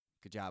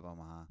Good job,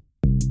 Omaha.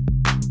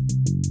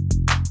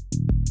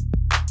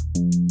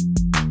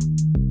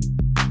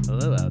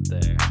 Hello out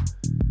there.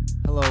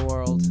 Hello,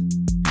 world.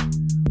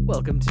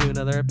 Welcome to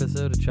another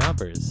episode of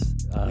Chompers.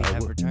 We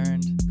have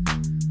returned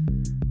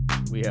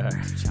We are. to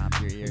chomp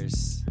your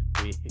ears.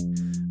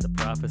 The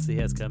prophecy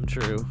has come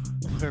true.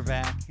 We're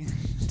back.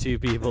 Two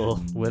people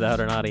without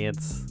an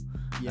audience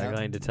are Yep.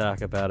 going to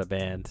talk about a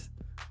band.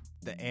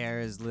 The air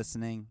is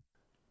listening.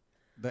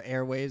 The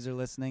airwaves are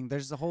listening.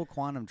 There's the whole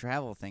quantum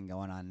travel thing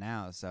going on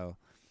now. So,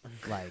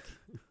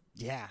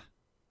 yeah,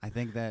 I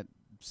think that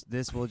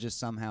this will just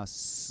somehow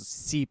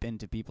seep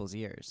into people's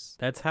ears.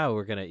 That's how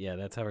we're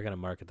gonna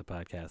market the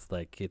podcast.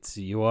 Like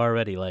you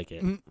already like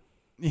it.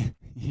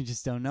 You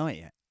just don't know it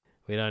yet.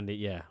 We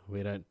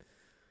don't.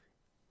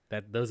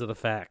 Those are the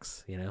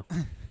facts, you know.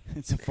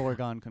 It's a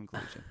foregone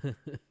conclusion.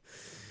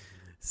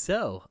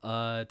 So,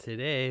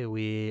 today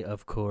we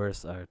of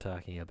course are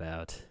talking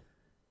about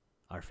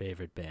our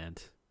favorite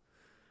band,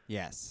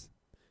 Yes.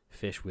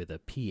 Fish with a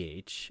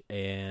PH,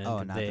 and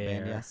Oh, not the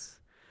band, yes?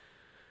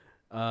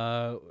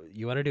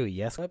 You want to do a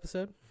yes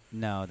episode?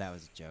 No, that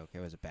was a joke. It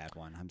was a bad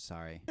one. I'm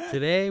sorry.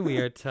 Today we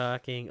are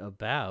talking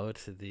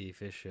about the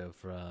Fish Show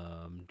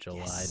from July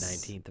Yes.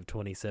 19th of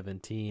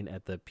 2017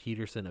 at the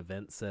Peterson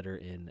Event Center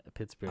in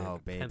Pittsburgh, Oh,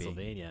 baby.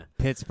 Pennsylvania.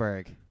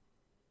 Pittsburgh,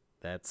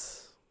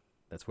 That's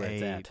where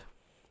it's at.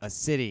 a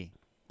city.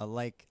 I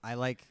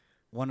like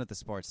one of the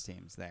sports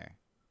teams there.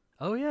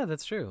 Oh yeah,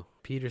 that's true.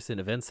 Peterson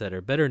Event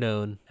Center, better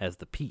known as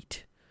the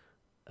Pete.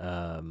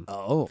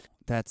 Oh,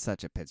 that's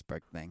such a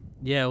Pittsburgh thing.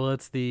 Yeah, well,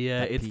 it's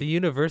the Pete.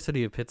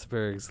 University of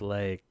Pittsburgh's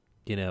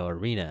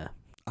arena.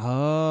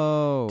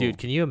 Oh, Dude,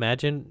 can you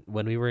imagine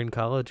when we were in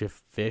college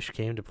if Fish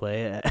came to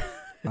play at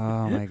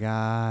Oh my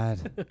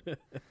God,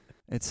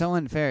 it's so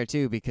unfair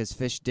too because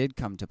Fish did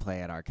come to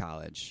play at our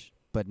college,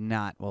 but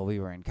not while we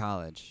were in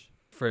college.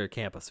 for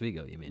Camp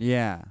Oswego, you mean?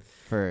 Yeah,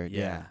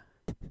 yeah.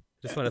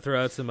 Just want to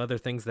throw out some other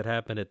things that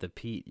happened at the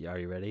Pete. Are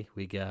you ready?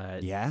 We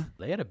got Yeah?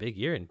 They had a big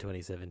year in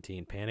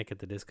 2017. Panic at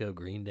the Disco,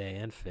 Green Day,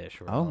 and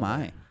Fish. Were Oh all my.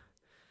 there.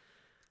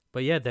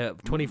 But yeah, the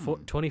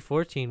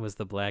 2014 was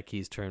the Black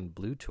Keys Turned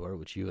Blue tour,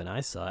 which you and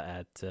I saw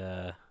at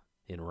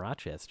in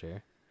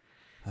Rochester.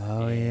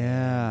 Oh And-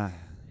 yeah.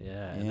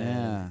 Yeah. And Yeah.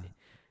 then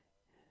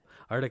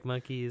Arctic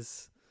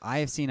Monkeys. I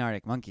have seen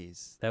Arctic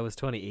Monkeys. That was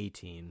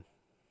 2018.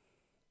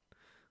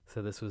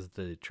 So this was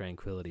the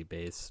Tranquility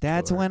Base.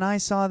 That's tour. when I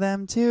saw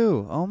them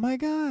too. Oh my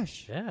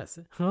gosh. Yes.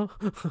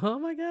 Oh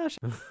my gosh.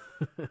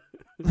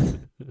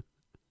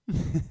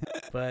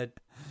 But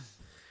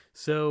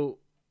so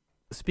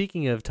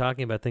speaking of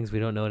talking about things we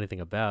don't know anything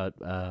about,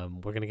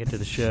 we're going to get to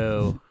the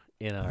show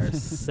in our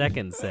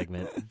second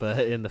segment.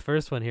 But in the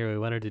first one here, we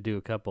wanted to do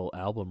a couple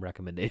album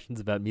recommendations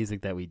about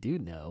music that we do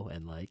know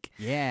and like.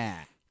 Yeah.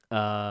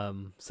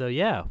 So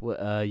yeah,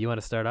 you want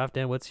to start off,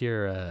 Dan? What's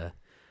your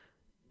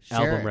Sure.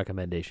 album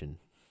recommendation?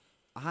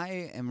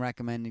 I am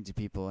recommending to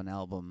people an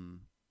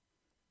album,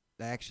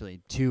 actually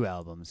 2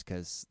 albums,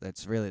 because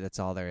that's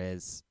all there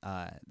is.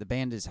 The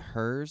band is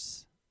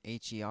Hers,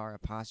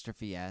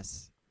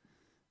 HER''S.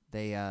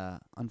 They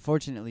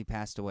unfortunately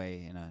passed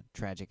away in a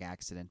tragic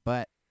accident,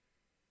 but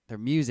their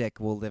music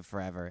will live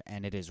forever,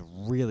 and it is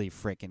really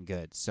freaking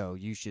good. So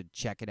you should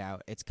check it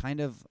out. It's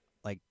kind of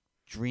like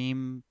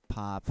dream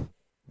pop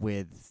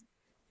with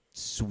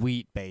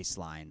sweet bass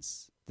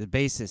lines. The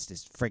bassist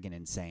is friggin'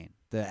 insane.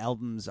 The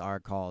albums are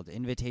called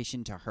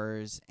Invitation to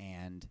Hers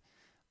and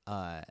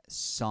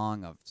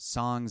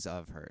Songs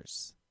of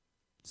Hers.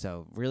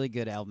 So really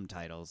good album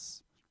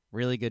titles,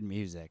 really good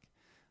music.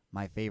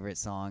 My favorite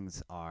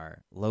songs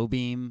are Low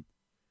Beam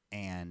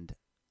and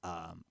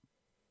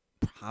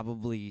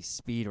probably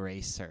Speed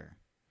Racer.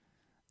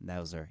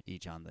 Those are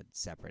each on the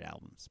separate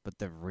albums, but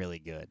they're really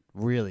good.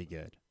 Really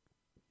good.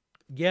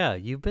 Yeah,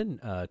 you've been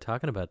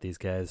talking about these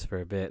guys for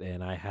a bit,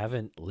 and I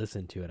haven't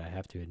listened to it, I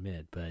have to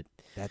admit, but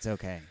That's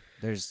okay.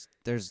 There's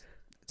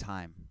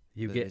time.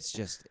 you It's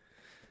just,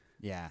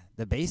 yeah.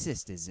 The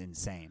bassist is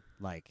insane.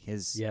 Like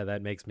his, yeah,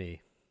 that makes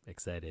me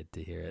excited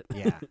to hear it.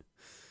 yeah.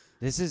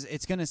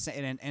 It's gonna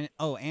say,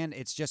 and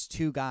it's just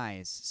 2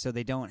 guys, so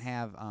they don't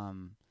have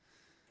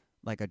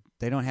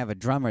they don't have a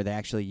drummer. They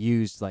actually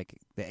used like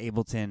the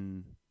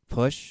Ableton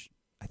Push,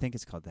 I think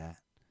it's called that,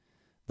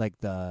 like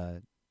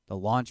the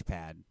launch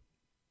pad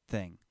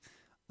thing,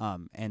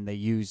 and they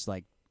use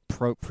like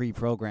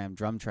pre-programmed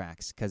drum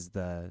tracks because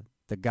the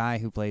guy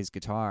who plays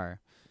guitar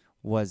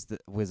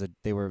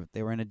they were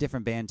in a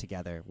different band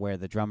together where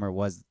the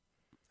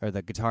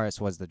guitarist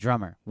was the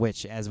drummer,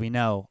 which, as we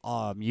know,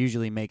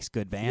 usually makes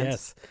good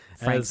bands. Yes,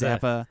 Frank as,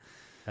 Zappa,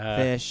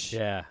 Fish.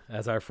 Yeah,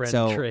 as our friend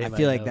So Trey I might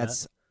feel like know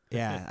that's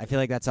I feel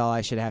like that's all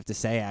I should have to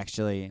say.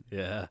 Actually, that.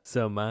 Yeah.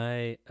 So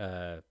my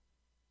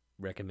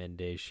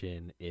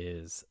recommendation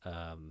is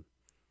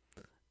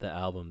the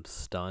album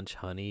Staunch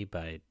Honey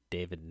by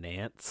David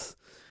Nance.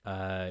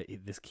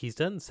 He's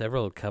done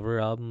several cover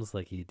albums,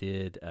 like he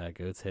did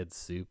Goat's Head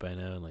Soup, I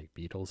know, and like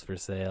Beatles for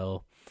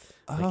Sale.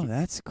 oh,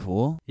 that's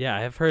cool. Yeah,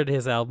 I have heard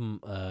his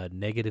album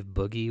Negative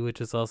Boogie, which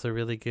is also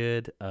really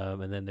good.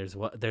 And then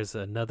there's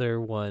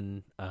another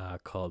one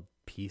called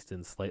pieced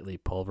and slightly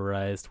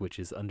pulverized, which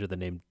is under the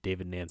name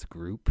David Nance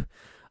Group.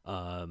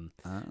 And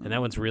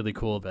that one's really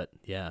cool. But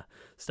yeah,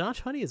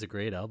 Staunch Honey is a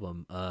great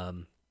album.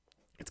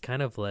 It's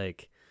kind of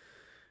like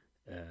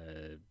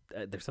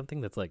there's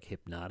something that's like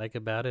hypnotic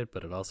about it,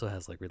 but it also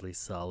has like really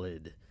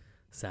solid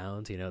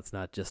sounds. You know, it's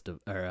not just a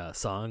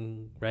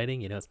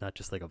songwriting. You know, it's not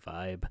just like a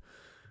vibe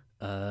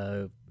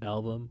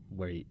album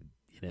where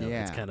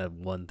it's kind of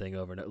one thing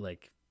over and over.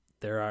 Like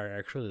there are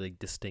actually like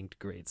distinct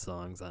great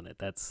songs on it.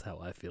 That's how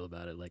I feel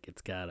about it. Like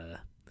it's got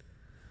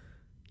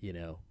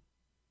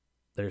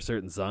there are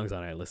certain songs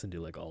on it I listen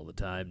to like all the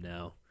time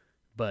now,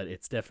 but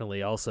it's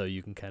definitely also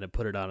you can kind of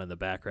put it on in the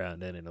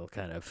background and it'll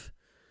kind of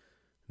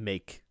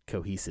make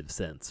cohesive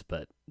sense.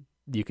 But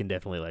you can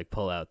definitely like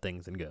pull out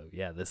things and go,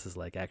 yeah, this is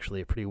like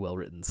actually a pretty well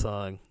written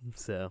song.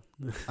 So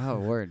oh,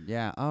 word.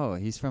 Yeah. Oh,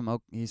 he's from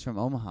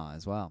Omaha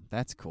as well.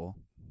 That's cool.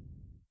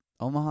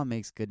 Omaha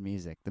makes good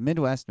music. The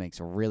Midwest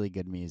makes really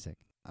good music.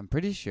 I'm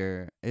pretty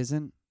sure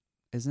isn't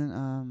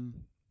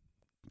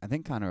I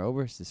think Conor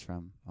Oberst is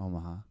from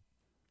Omaha.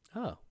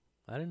 Oh,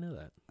 I didn't know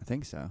that. I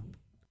think so.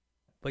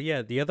 But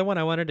yeah, the other one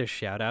I wanted to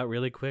shout out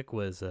really quick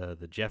was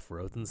the Jeff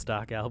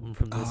Rothenstock album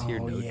from this year,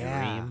 No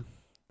Dream.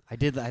 I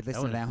listened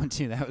to that one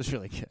too. That was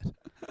really good.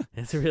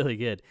 It's really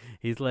good.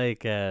 He's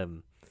like, I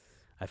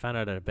found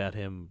out about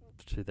him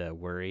through the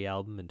Worry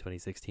album in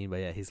 2016. But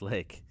yeah, he's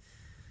like,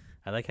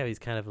 I like how he's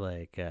kind of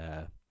like,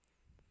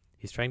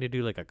 he's trying to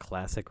do like a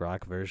classic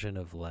rock version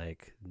of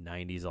like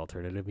 90s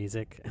alternative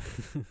music.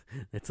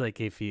 It's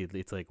like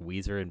it's like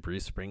Weezer and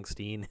Bruce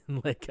Springsteen,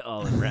 like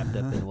all wrapped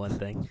up in one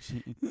thing.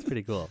 It's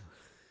pretty cool.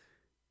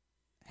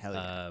 Hell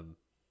yeah.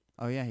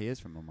 Oh yeah, he is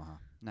from Omaha.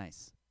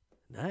 Nice.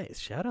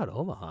 Shout out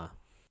Omaha.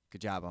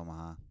 Good job,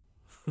 Omaha.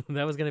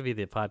 That was going to be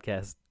the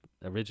podcast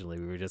originally.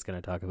 We were just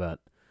going to talk about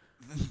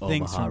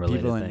things from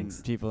Omaha-related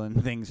people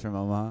and things from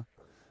Omaha.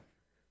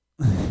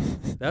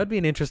 That would be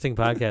an interesting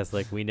podcast.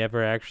 Like we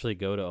never actually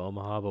go to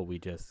Omaha, but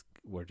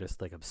we're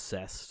just like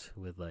obsessed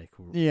with like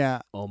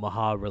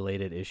Omaha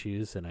related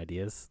issues and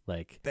ideas.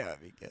 Like that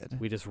would be good.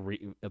 We just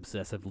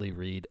obsessively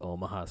read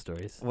Omaha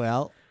stories.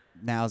 Well,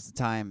 now's the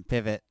time.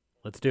 Pivot.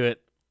 Let's do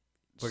it.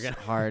 We're gonna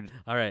hard.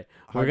 All right,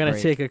 we're gonna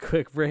take a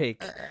quick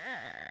break,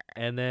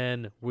 and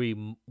then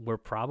we're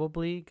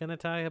probably gonna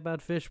talk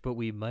about Fish, but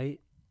we might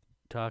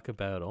talk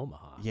about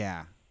Omaha.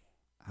 Yeah.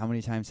 How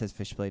many times has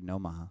Fish played in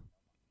Omaha?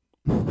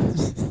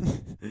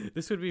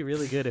 This would be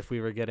really good if we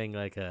were getting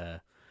like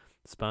a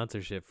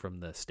sponsorship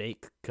from the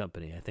steak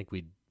company. I think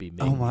we'd be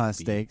making Omaha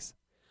Steaks.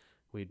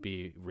 We'd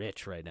be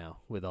rich right now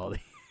with all the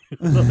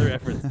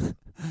references.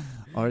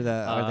 or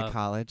the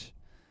college.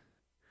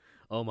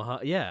 Omaha,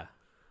 yeah.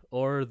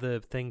 Or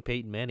the thing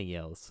Peyton Manning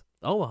yells,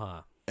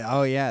 Omaha.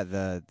 Oh yeah,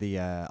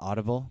 the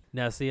audible.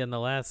 Now see, in the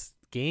last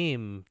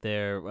game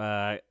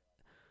there,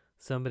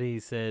 somebody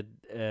said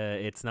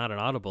it's not an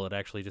audible. It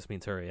actually just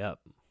means hurry up.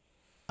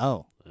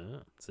 Oh.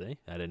 See?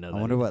 I didn't know that. I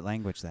wonder what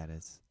language that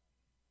is.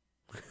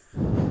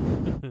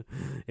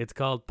 It's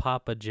called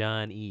Papa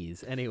John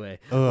E's. Anyway,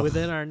 Ugh.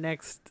 Within our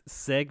next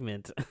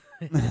segment,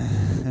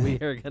 we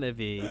are going to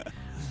be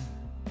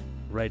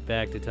right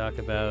back to talk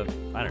about,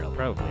 I don't know,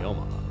 probably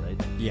Omaha, right?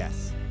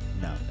 Yes.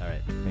 No. All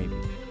right. Maybe.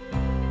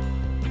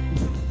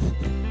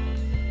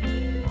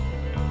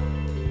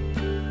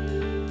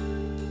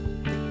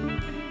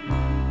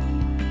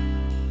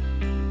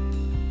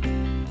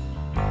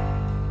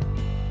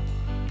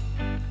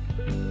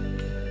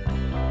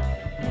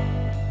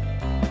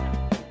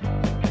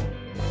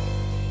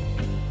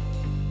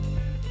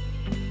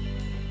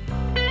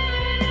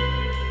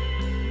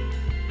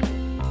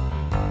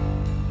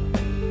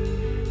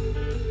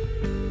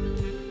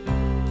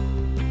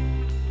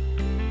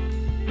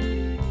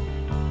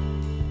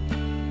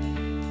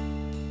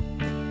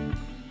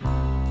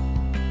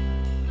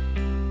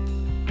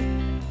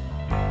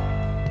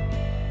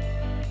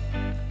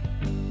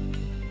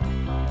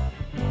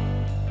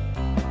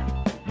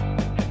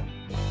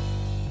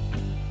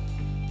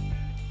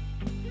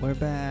 We're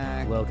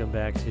back. Welcome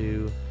back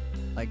to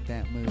Like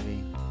That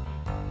Movie.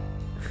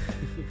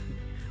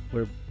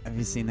 Have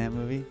you seen that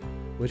movie?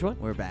 Which one?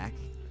 We're back.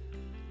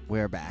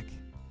 We're back.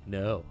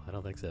 No, I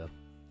don't think so.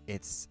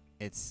 It's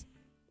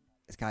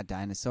got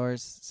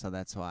dinosaurs, so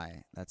that's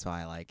why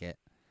I like it.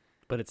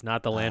 But it's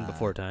not The Land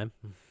Before Time.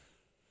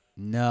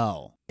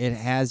 No, it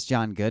has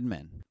John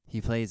Goodman. He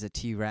plays a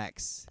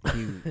T-Rex.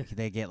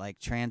 They get like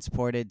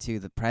transported to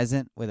the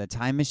present with a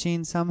time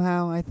machine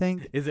somehow, I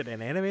think. Is it an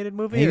animated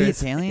movie? Maybe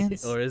it's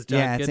aliens? Or is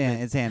John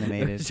Goodman? It's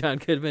animated. Is John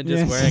Goodman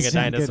just wearing a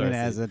John dinosaur Goodman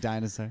suit? as a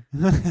dinosaur.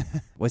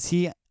 Was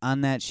he on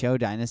that show,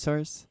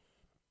 Dinosaurs?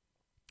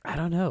 I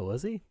don't know.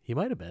 Was he? He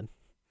might have been.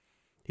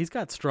 He's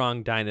got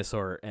strong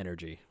dinosaur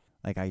energy.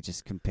 Like I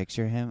just can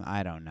picture him.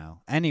 I don't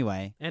know.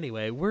 Anyway,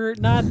 we're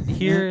not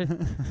here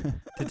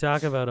to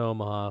talk about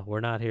Omaha. We're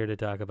not here to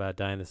talk about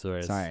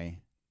dinosaurs. Sorry,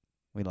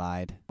 we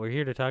lied. We're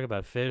here to talk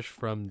about Fish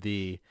from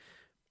the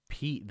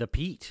Pete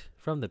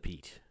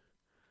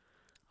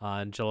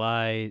on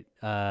July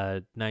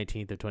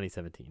 19th of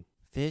 2017.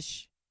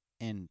 Fish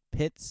in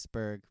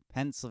Pittsburgh,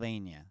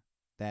 Pennsylvania.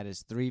 That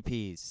is 3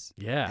 Ps.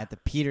 Yeah. At the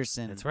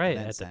Peterson. That's right.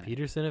 Event At Center. the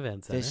Peterson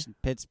Event Center. Fish in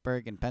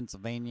Pittsburgh and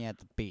Pennsylvania at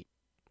the Pete.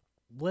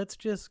 Let's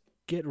just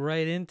get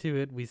right into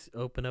it. We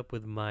open up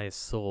with My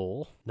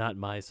Soul. Not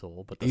My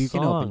Soul, but the You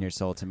song. can open your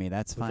soul to me.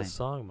 That's with fine. the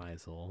song My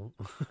Soul.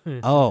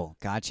 Oh,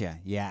 gotcha.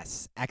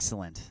 Yes.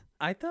 Excellent.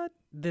 I thought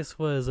this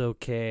was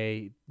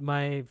okay.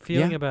 My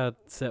feeling Yeah. about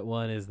set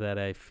 1 is that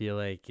I feel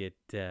like it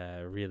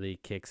really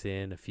kicks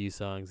in a few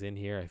songs in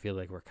here. I feel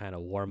like we're kind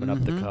of warming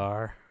up the Mhm.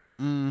 car.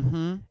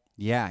 Mm-hmm.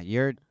 Yeah,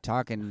 you're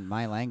talking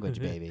my language,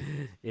 baby.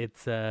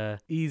 It's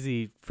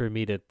easy for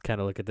me to kind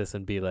of look at this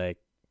and be like,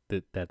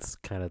 that's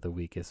kind of the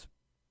weakest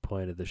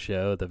point of the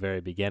show, the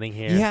very beginning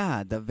here.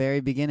 Yeah, the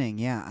very beginning.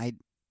 Yeah,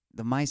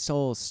 the My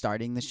Soul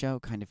starting the show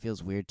kind of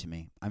feels weird to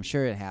me. I'm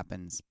sure it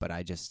happens, but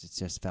it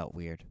just felt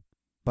weird.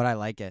 But I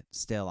like it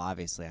still,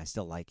 obviously. I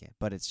still like it,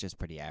 but it's just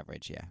pretty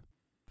average, yeah.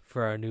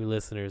 For our new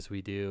listeners,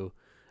 we do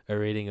a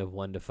rating of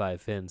 1 to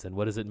 5 fins. And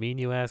what does it mean,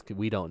 you ask?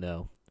 We don't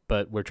know,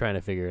 but we're trying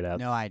to figure it out.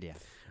 No idea.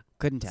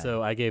 Couldn't tell.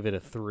 So I gave it a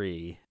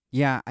 3.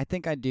 Yeah, I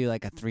think I'd do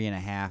like a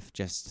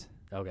 3.5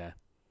 Okay.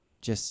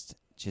 just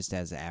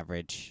as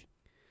average.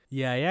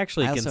 Yeah, I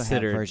actually I also have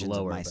considered versions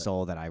lower. of My but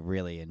Soul that I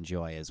really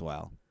enjoy as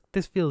well.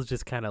 This feels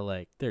just kind of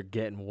like they're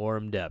getting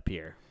warmed up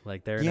here.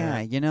 Like they're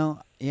Yeah,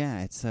 not,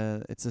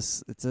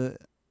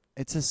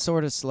 it's a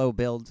sort of slow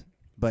build,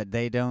 but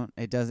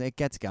it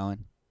gets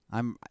going.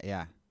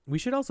 We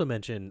should also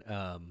mention,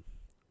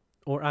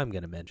 or I'm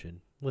gonna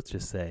mention. Let's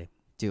just say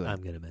Do it.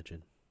 I'm gonna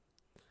mention.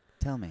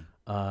 Tell me.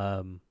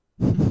 Um,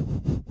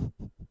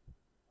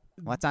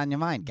 What's on your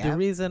mind, the Gab?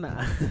 reason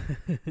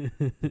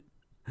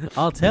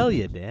I'll tell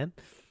you, Dan.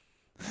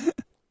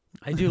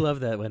 I do love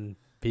that when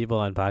people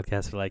on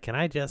podcasts are like, "Can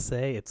I just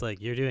say?" It's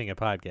like you're doing a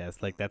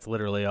podcast. Like that's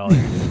literally all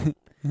you're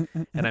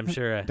doing. And I'm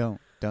sure. Don't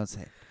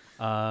say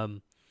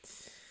it.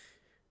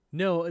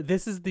 No,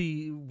 this is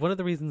one of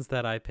the reasons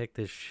that I picked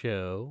this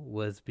show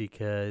was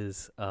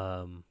because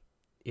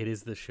it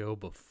is the show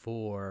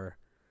before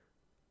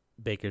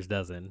Baker's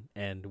Dozen,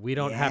 and we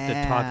don't have to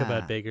talk Yeah.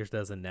 about Baker's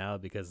Dozen now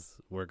because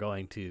we're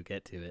going to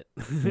get to it.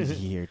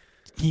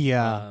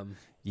 Yeah.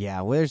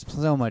 Yeah, well, there's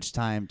so much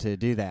time to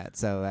do that,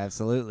 so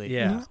absolutely.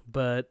 Yeah,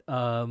 but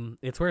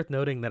it's worth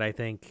noting that I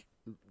think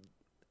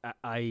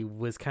I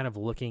was kind of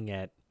looking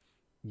at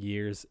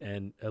years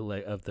and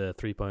of the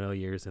 3.0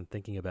 years and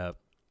thinking about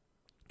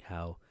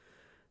how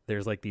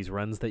there's like these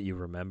runs that you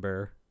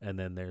remember, and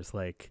then there's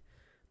like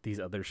these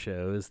other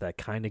shows that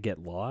kind of get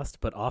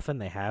lost, but often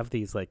they have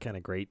these like kind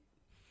of great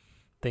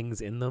things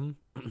in them.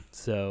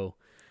 So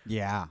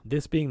Yeah.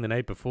 this being the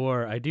night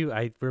before,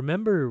 I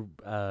remember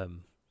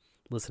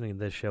listening to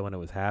this show when it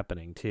was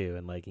happening too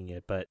and liking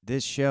it, but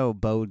This show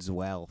bodes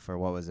well for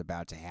what was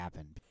about to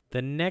happen.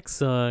 the next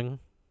song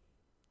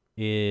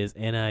is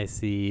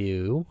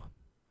NICU.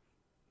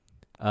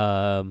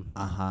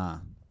 Uh-huh.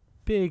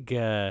 Big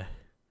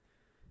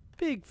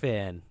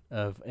fan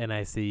of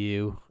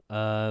NICU.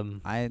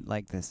 I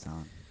like this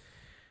song.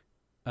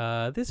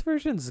 This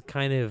version's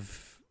kind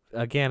of,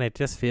 again, it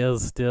just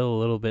feels still a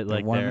little bit They're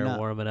like warming they're up.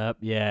 warming up.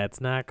 Yeah,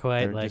 it's not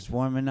quite They're like just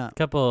warming up.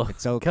 couple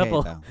It's okay,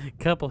 though.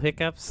 couple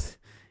hiccups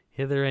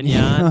hither and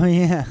yon. Oh,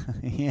 yeah.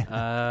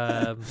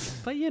 Yeah.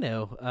 But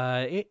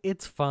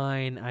it's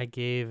fine. I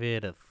gave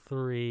it a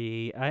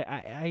 3.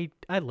 I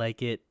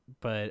like it,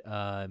 but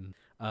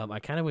I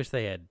kind of wish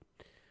they had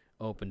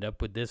opened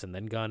up with this and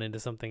then gone into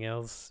something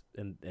else,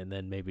 and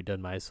then maybe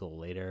done My Soul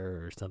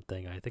later or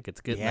something. I think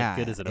it's good. Yeah, Like,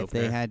 good as an if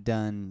opener. they had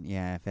done,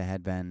 if it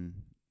had been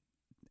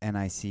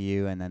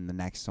NICU and then the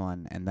next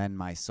one and then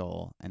My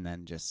Soul and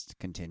then just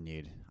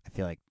continued, I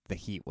feel like the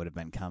heat would have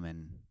been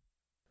coming.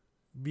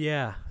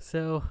 Yeah.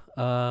 So,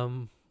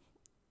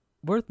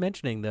 worth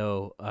mentioning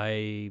though,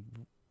 I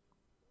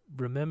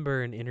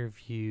remember an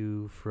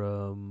interview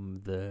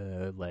from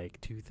the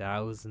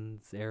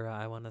 2000s era,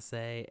 I want to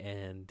say,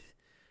 and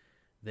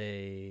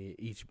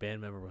each band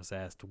member was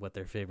asked what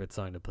their favorite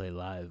song to play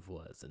live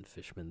was, and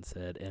Fishman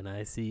said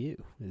NICU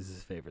is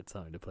his favorite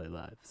song to play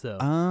live. So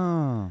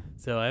Oh.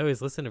 I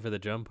always listen for the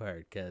drum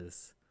part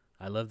because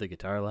I love the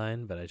guitar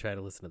line, but I try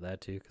to listen to that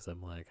too because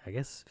I'm like, I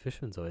guess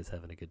Fishman's always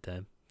having a good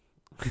time.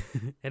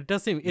 And it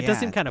does seem Yeah, kind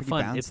it's of pretty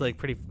fun. It's bouncy. like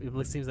pretty.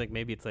 It seems like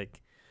maybe it's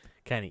like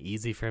kind of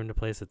easy for him to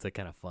play, so it's like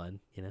kind of fun,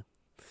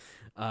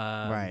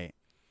 Right.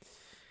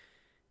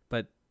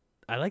 But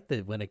I like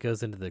that when it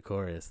goes into the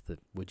chorus, that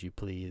 "Would you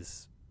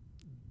please."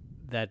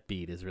 That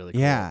beat is really cool.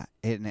 Yeah,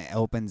 it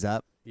opens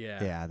up.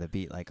 Yeah. Yeah, the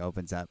beat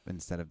opens up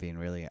instead of being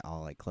really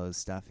all closed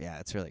stuff. Yeah,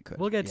 it's really cool.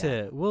 We'll get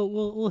to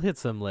we'll hit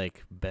some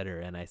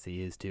better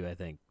NICUs too, I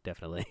think.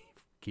 Definitely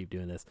keep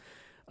doing this.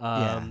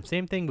 Yeah.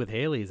 Same thing with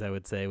Haley's, I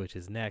would say, which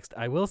is next.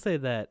 I will say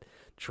that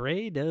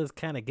Trey does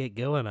kind of get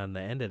going on the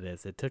end of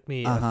this. It took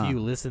me a few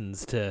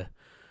listens to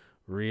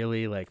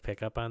really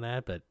pick up on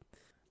that, but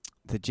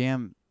The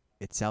jam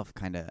itself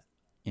kind of,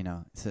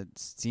 so it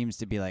seems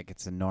to be like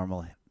it's a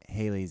normal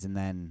Haley's, and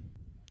then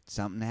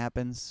something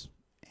happens,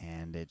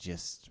 and it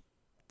just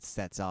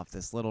sets off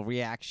this little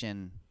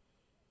reaction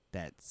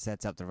that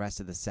sets up the rest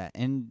of the set.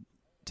 In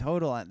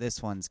total,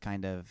 this one's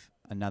kind of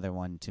another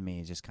one to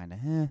me, just kind of,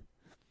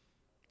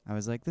 I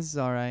was like, this is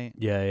all right,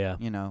 Yeah.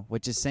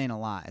 which is saying a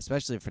lot,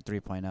 especially for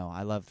 3.0.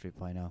 I love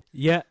 3.0.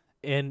 Yeah,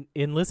 and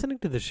in listening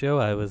to the show,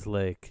 I was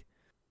like,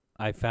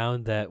 I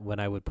found that when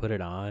I would put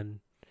it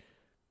on,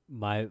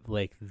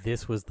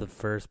 this was the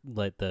first,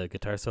 like, the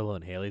guitar solo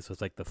in Haley's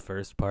was like the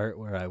first part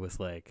where I was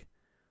like,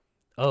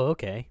 oh,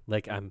 okay.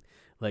 Like, I'm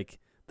like,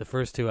 the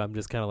first two, I'm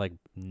just kind of like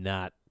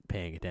not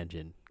paying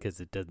attention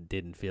because it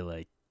didn't feel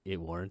like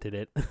it warranted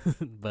it.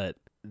 But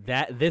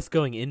this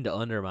going into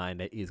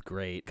Undermined is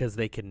great because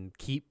they can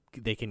keep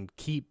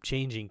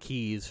changing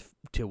keys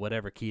to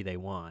whatever key they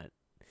want.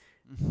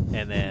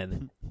 And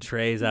then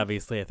Trey's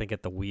obviously, I think,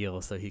 at the wheel,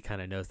 so he kind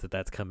of knows that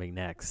that's coming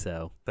next.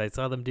 So I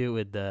saw them do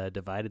it with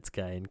Divided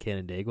Sky in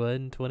Canandaigua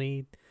in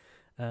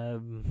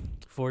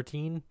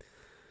 2014,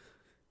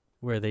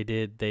 where they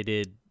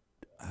did.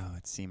 Oh,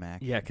 it's C-Mac.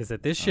 Yeah, because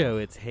at this show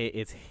it's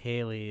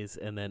Haley's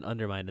and then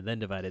Undermined and then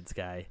Divided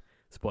Sky.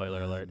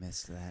 Spoiler alert. I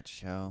missed that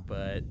show.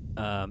 But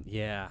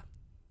yeah,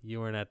 you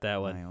weren't at that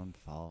one. My own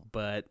fault.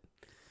 But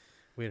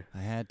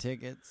I had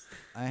tickets.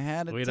 I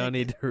had a we ticket. don't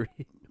need to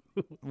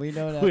We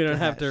don't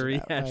have to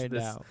rehash right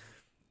this. now.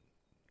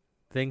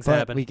 Things But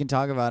happen. we can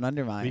talk about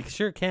Undermine. We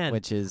sure can.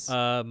 Which is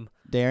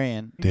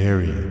Darian.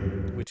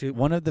 Which is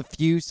one of the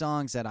few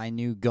songs that I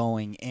knew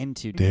going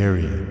into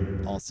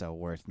Darian. Also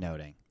worth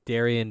noting.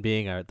 Darian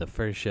being the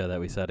first show that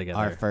we saw together.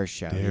 Our first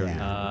show, Darian.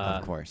 yeah,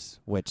 of course.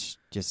 Which,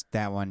 just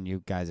that one,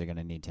 you guys are going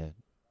to need to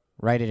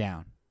write it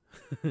down.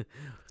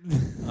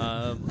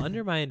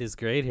 Undermined is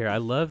great here. I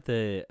love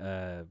the.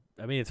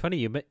 I mean, it's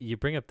funny you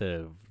bring up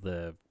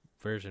the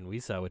version we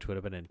saw, which would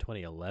have been in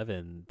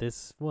 2011.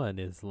 This one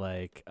is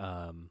like,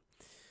 I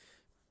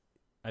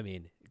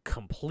mean,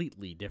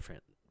 completely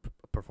different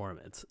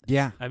performance.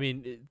 Yeah. I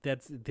mean,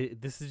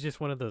 this is just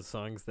one of those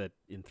songs that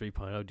in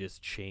 3.0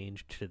 just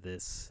changed to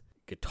this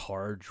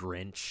guitar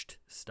drenched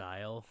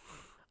style.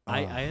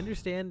 I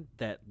understand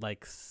that,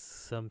 like,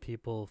 some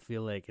people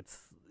feel like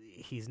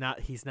he's not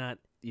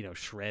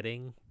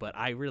shredding, but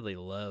I really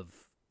love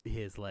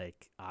his,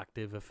 like,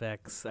 octave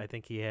effects. I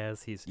think he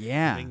has. He's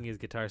making his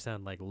guitar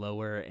sound like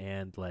lower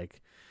and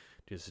like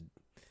just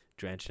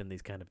drenched in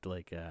these kind of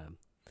like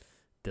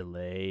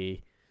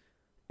delay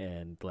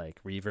and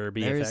like reverb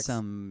effects. There's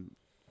some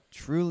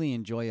truly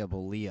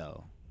enjoyable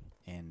Leo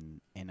in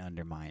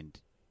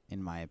Undermined,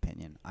 in my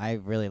opinion. I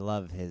really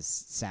love his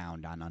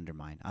sound on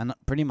Undermined, on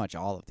pretty much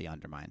all of the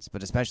Undermines,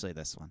 but especially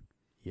this one.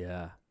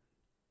 Yeah.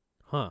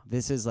 Huh.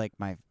 This is like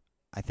I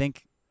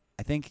think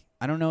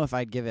I don't know if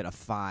I'd give it a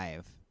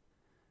 5,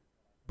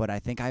 but I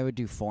think I would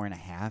do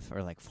 4.5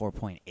 or like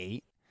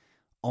 4.8,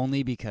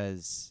 only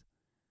because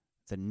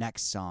the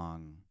next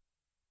song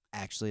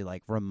actually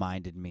like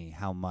reminded me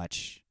how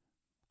much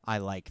I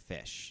like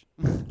Fish.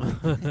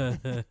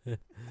 I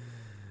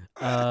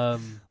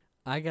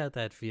got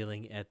that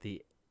feeling at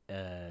the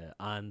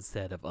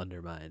onset of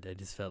Undermined. I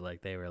just felt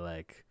like they were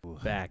like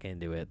back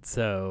into it.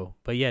 So,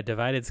 but yeah,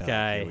 Divided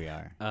Sky here we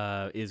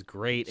are. Is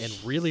great and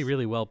really,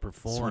 really well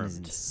performed. This one is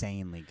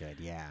insanely good.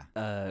 Yeah.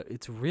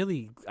 It's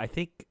really, I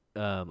think,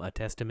 a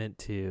testament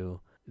to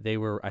they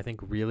were, I think,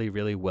 really,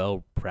 really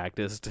well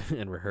practiced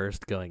and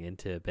rehearsed going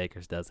into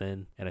Baker's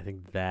Dozen. And I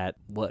think that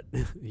what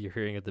you're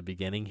hearing at the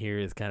beginning here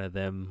is kind of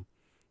them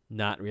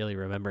not really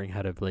remembering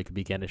how to like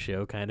begin a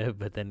show, kind of,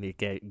 but then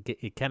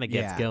it kind of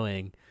gets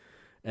going.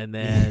 And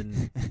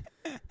then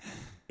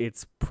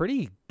it's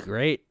pretty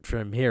great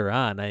from here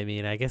on. I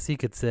mean, I guess you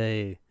could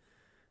say,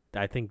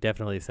 I think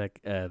definitely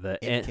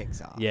it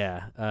kicks off.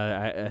 Yeah,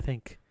 I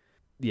think,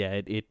 yeah,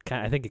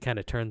 I think it kind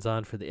of turns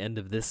on for the end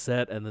of this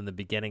set and then the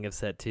beginning of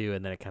set 2,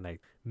 and then it kind of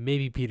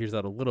maybe peters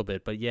out a little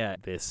bit. But yeah,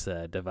 this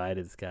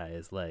Divided Sky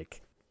is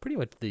like pretty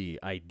much the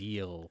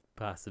ideal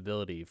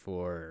possibility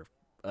for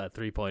a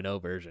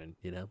 3.0 version,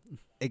 you know?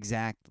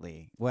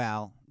 Exactly.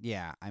 Well,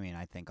 yeah, I mean,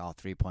 I think all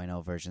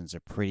 3.0 versions are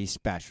pretty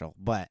special,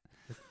 but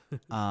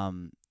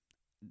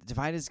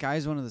Divided Sky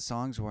is one of the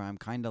songs where I'm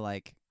kind of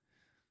like,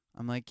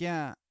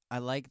 yeah, I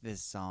like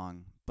this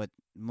song, but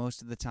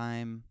most of the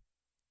time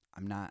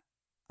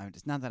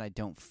it's not that I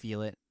don't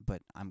feel it,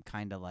 but I'm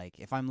kind of like,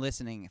 if I'm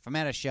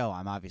at a show,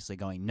 I'm obviously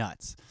going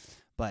nuts,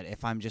 but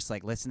if I'm just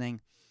like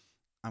listening,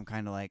 I'm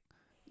kind of like,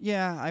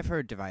 yeah, I've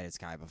heard Divided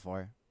Sky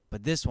before,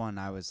 but this one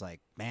I was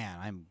like, man,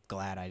 I'm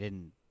glad I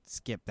didn't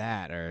skip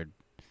that or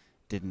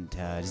didn't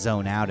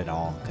zone out at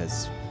all,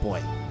 because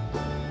boy.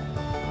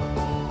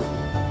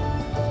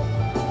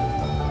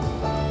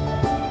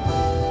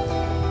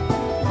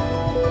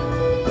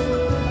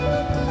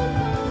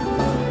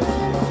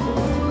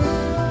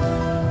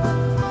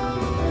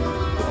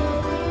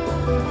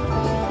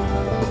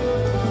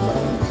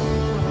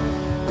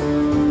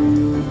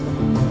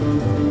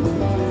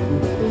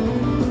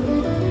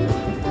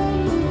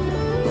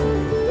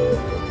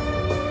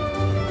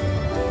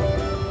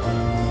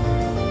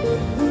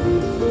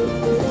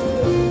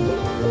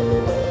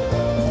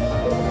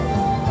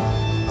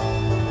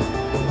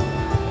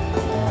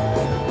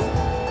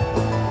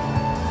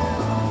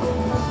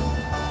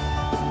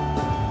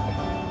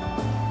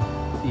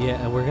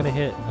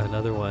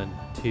 Another one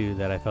too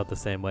that I felt the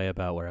same way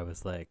about, where I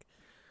was like,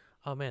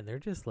 oh man, they're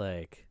just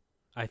like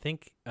I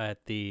think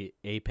at the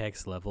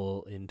apex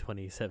level in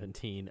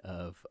 2017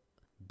 of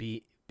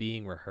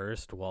being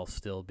rehearsed while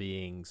still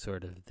being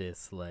sort of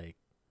this like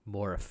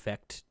more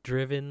effect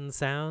driven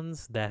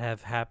sounds that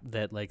have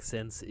that like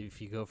since if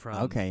you go from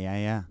Okay,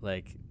 yeah.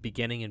 like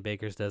beginning in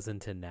Baker's Dozen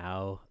to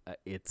now,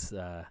 it's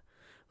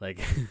like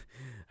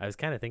I was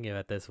kind of thinking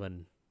about this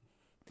when,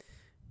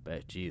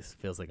 but geez,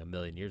 feels like a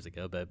million years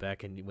ago, but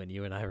back in when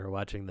you and I were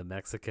watching the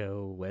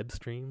Mexico web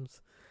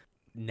streams,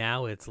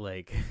 now it's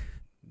like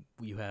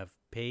you have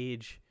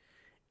Page,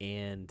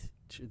 and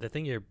the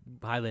thing you're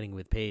highlighting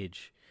with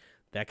Page,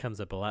 that comes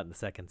up a lot in the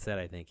second set.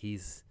 I think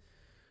he's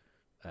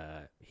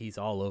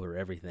all over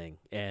everything,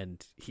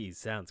 and he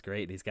sounds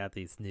great. He's got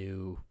these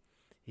new.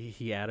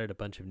 He added a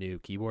bunch of new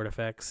keyboard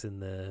effects in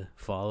the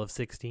fall of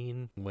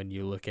 16. When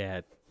you look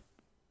at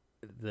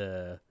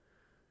the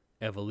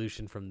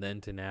evolution from then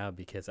to now,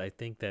 because I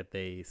think that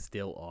they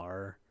still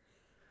are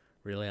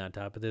really on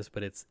top of this,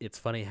 but it's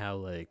funny how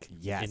like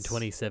Yes. in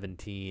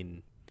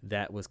 2017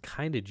 that was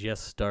kind of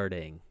just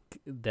starting.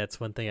 That's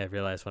one thing I've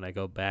realized when I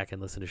go back and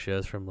listen to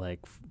shows from like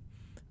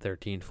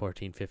 13,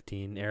 14,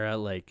 15 era,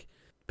 like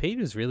Page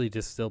was really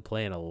just still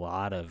playing a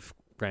lot of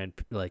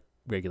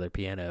regular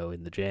piano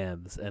in the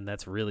jams, and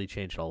that's really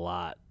changed a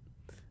lot.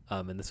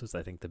 And this was,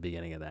 I think, the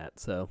beginning of that.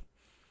 So,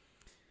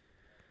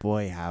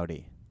 Boy,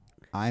 howdy.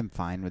 I'm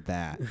fine with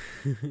that.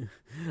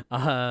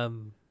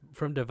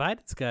 From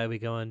Divided Sky, we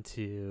go on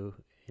to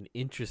an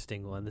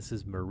interesting one. This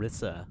is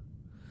Marissa.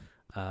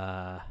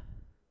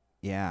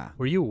 Yeah.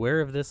 Were you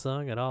aware of this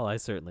song at all? I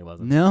certainly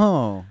wasn't.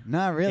 No,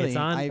 not really. It's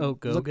on I Go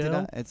looked it Go?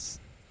 up. It's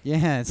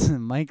a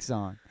Mike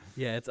song.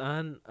 Yeah, it's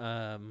on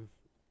that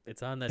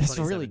It's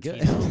 2017 really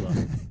good.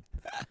 album.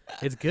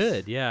 It's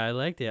good. Yeah, I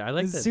liked it. I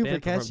like It's that super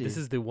band perform- catchy. This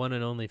is the one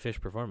and only Fish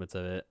performance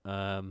of it.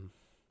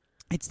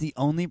 It's the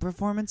only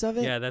performance of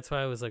it? Yeah, that's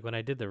why I was like, when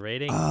I did the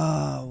rating, Oh,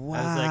 wow.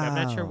 I was like, I'm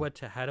not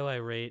sure how do I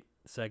rate?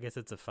 So I guess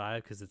it's a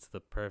 5 because it's the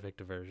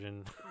perfect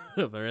version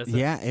of Marissa.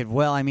 Yeah,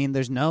 well, I mean,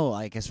 there's no,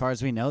 like, as far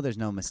as we know, there's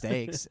no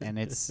mistakes, and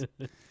it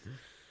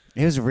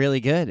was really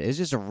good. It's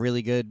just a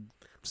really good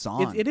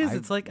song. It is. I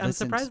It's like, I'm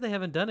listened- surprised they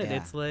haven't done it. yeah.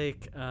 It's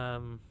like,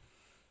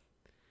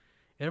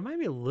 it reminds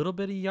me a little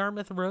bit of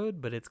Yarmouth Road,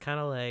 but it's kind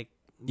of like,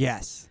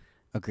 Yes,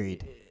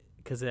 agreed.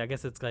 because I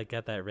guess it's like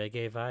got that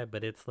reggae vibe,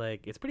 but it's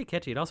like, it's pretty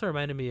catchy. It also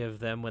reminded me of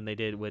them when they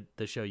did with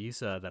the show you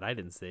saw that I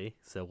didn't see,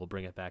 so we'll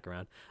bring it back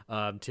around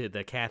to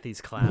the Kathy's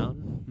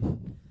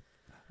Clown.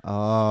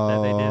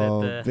 Oh, they did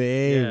at the-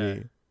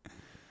 baby.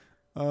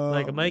 Oh,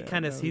 Like Mike man,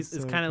 kind of, that he's was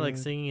it's so kind of like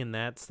good. singing in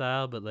that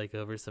style, but like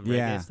over some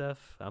Yeah. reggae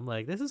stuff. I'm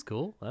like, this is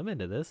cool. I'm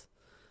into this.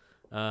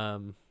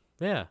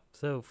 Yeah.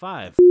 So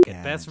 5.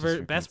 Yeah, best just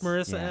for best kids.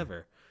 Marissa Yeah.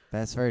 ever.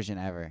 Best version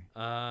ever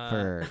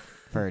Uh,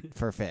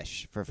 for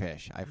Fish. For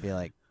Fish. I feel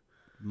like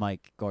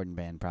Mike Gordon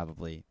Band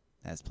probably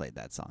has played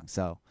that song.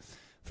 So,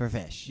 for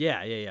Fish.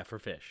 yeah, for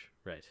Fish,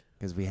 right?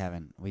 Because we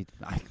haven't, we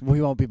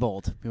won't be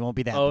bold. We won't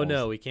be that Oh bold.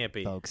 no, we can't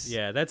be, folks.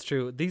 Yeah, that's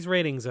true. These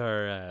ratings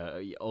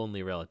are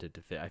only relative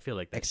to Fish. I feel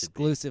like that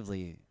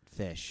Exclusively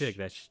Fish. should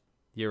be.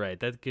 You're right.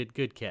 That's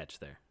good catch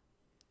there.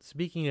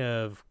 Speaking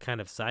of kind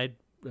of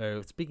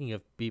speaking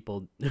of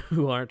people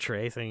who aren't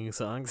Trey singing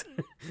songs,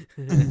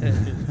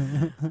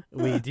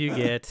 we do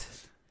get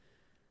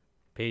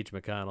Paige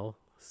McConnell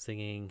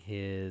singing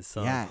his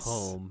song Yes.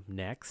 Home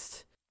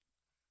next.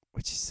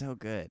 Which is so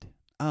good.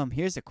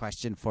 Here's a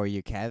question for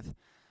you, Kev.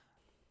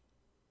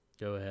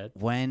 Go ahead.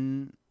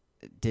 When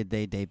did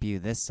they debut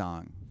this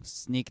song?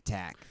 Sneak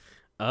Attack.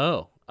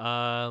 Oh,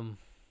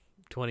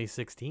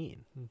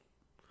 2016.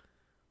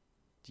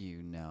 Do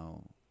you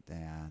know?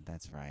 Yeah,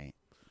 that's right.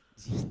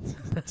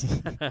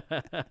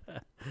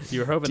 You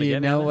were hoping Do to you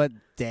get me know on that? what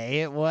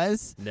day it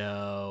was?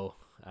 No,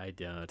 I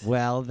don't.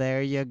 Well,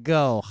 there you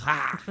go.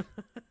 Ha!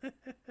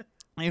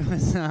 It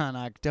was on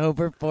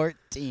October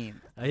 14th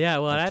Yeah,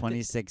 well, of that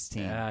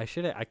 2016. I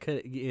should. I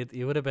could.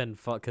 It would have been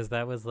fun because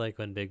that was like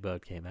when Big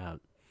Boat came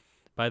out.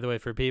 By the way,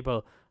 for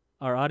people,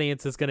 our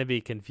audience is going to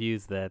be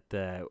confused that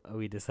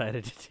we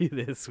decided to do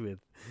this with.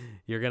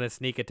 You're going to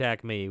sneak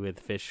attack me with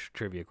Fish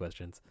trivia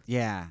questions.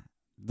 Yeah,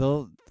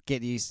 they'll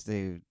get used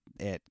to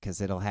it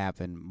because it'll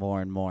happen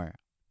more and more.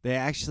 They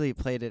actually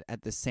played it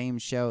at the same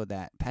show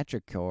that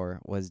Petrichor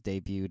was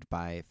debuted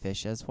by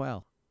Fish as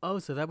well. Oh,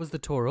 so that was the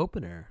tour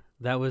opener.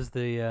 That was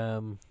the.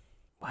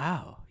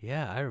 Wow.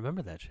 Yeah, I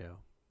remember that show.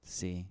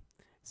 See,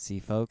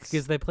 folks.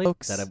 Because they played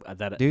Folks,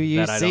 that. do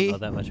you that I see? don't know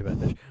that much about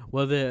Fish.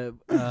 Well,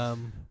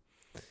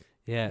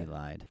 yeah. He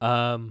lied.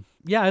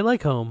 Yeah, I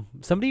like Home.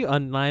 Somebody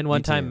online one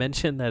Me time too.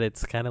 mentioned that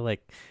it's kind of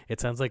like, it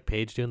sounds like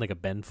Paige doing like a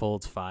Ben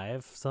Folds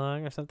 5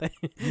 song or something.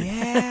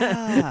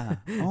 Yeah.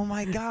 Oh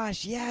my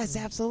gosh. Yes,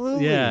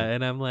 absolutely. Yeah,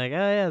 and I'm like, oh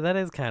yeah, that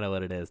is kind of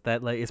what it is.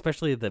 That like,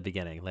 especially at the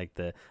beginning, like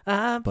the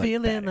I'm But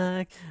feeling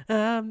better.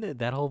 like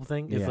that whole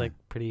thing is Yeah. like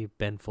pretty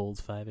Ben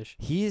Folds 5ish.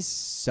 He is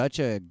such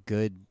a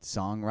good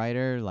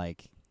songwriter.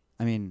 Like,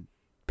 I mean,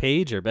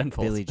 Paige or Ben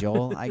Folds? Billy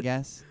Joel, I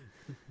guess.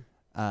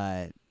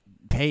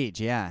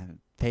 Paige, yeah.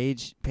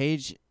 Paige,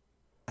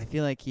 I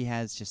feel like he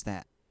has just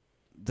that.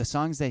 The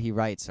songs that he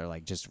writes are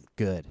like just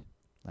good.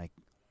 Like,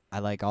 I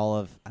like all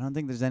of. I don't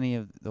think there's any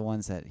of the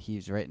ones that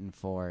he's written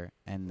for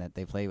and that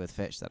they play with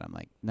Fish that I'm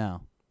like,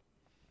 no.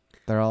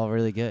 They're all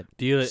really good.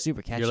 Do you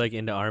Super catchy. You're like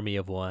into Army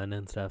of One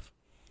and stuff?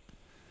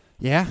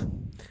 Yeah.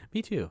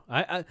 Me too.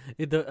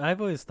 I've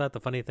always thought the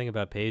funny thing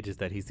about Page is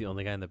that he's the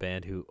only guy in the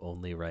band who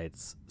only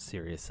writes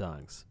serious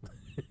songs.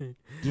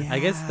 Yeah. I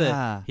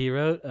guess he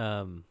wrote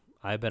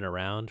I've Been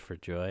Around for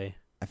Joy.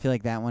 I feel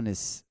like that one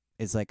is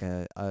like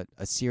a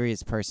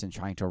serious person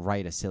trying to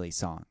write a silly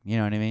song. You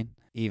know what I mean?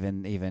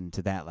 Even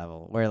to that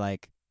level, where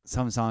like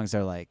some songs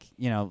are like,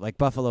 like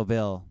Buffalo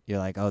Bill, you're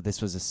like, oh,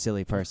 this was a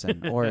silly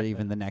person. Or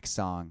even the next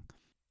song,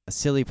 a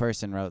silly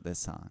person wrote this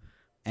song.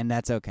 And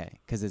that's okay,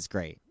 because it's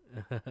great.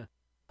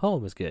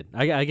 Home was good.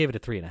 I gave it a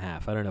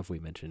 3.5. I don't know if we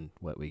mentioned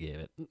what we gave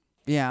it.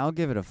 Yeah, I'll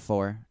give it a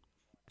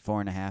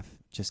 4.5,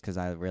 just because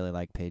I really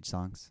like Page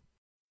songs.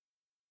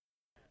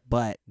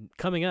 But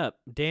coming up,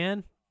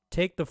 Dan,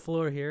 take the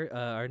floor here.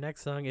 Our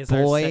next song is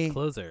our set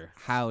closer.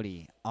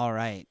 Howdy. All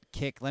right.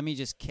 Let me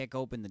just kick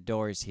open the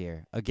doors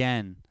here.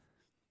 Again,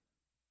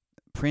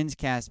 Prince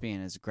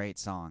Caspian is a great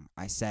song.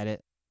 I said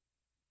it.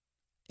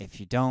 If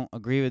you don't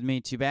agree with me,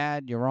 too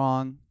bad. You're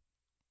wrong.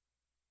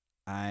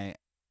 I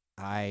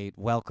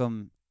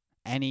welcome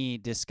any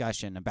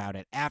discussion about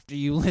it after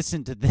you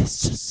listen to this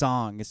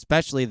song,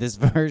 especially this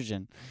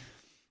version.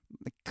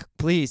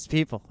 Please,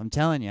 people, I'm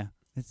telling you,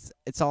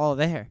 it's all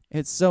there.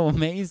 It's so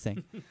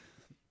amazing.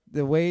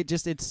 The way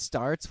it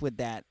starts with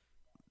the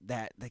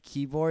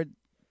keyboard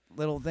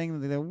little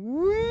thing, the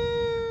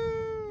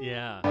woo.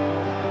 Yeah.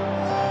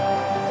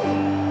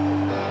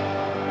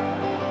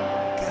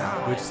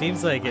 God. Which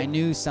seems like I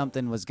knew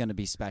something was going to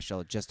be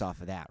special just off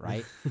of that,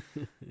 right?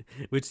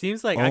 Which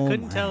seems like I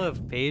couldn't tell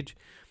if Page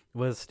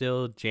was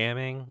still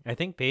jamming. I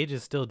think Page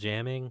is still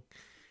jamming.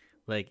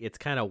 Like it's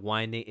kind of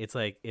winding. It's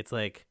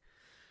like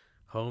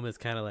Home is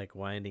kind of like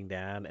winding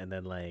down, and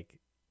then like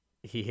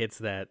he hits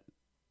that.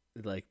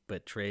 Like,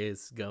 but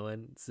Trey's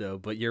going. So,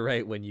 but you're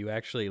right. When you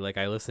actually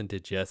I listened to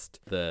just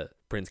the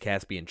Prince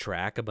Caspian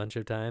track a bunch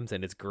of times,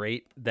 and it's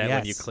great that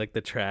when you click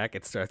the track,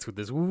 it starts with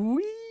this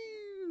woo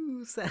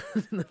sound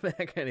in the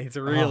background. It's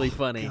really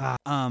funny.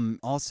 God.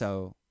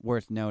 Also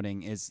worth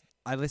noting is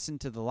I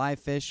listened to the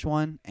Live Fish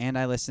one, and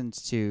I listened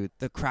to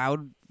the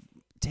crowd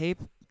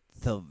tape.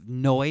 The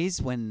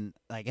noise when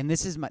and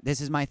this is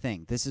my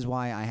thing. This is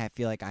why I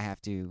feel like I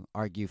have to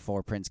argue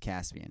for Prince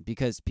Caspian,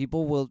 because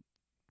people will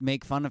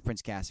make fun of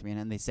Prince Caspian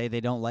and they say they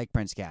don't like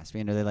Prince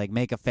Caspian, or they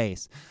make a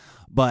face.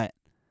 But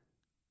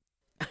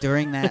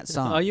during that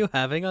song, are you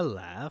having a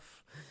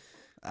laugh?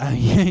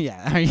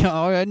 Yeah, are you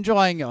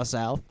enjoying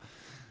yourself?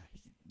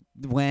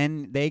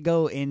 When they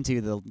go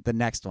into the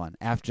next one,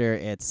 after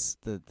it's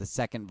the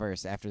second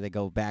verse, after they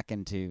go back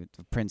into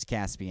Prince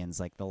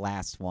Caspian's the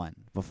last one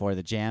before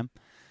the jam,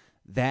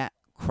 that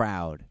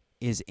crowd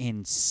is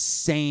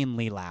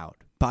insanely loud,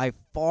 by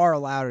far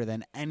louder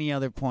than any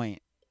other point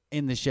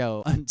in the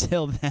show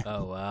until then.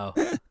 Oh wow.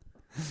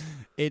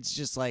 It's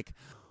just like,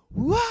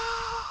 wow.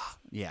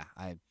 Yeah,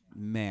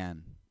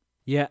 man.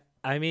 Yeah,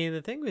 I mean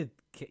the thing with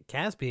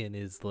Caspian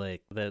is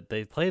that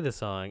they play the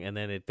song and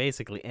then it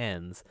basically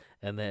ends,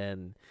 and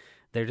then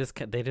they just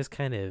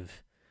kind of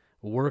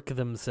work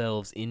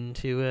themselves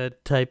into a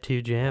type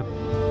 2 jam.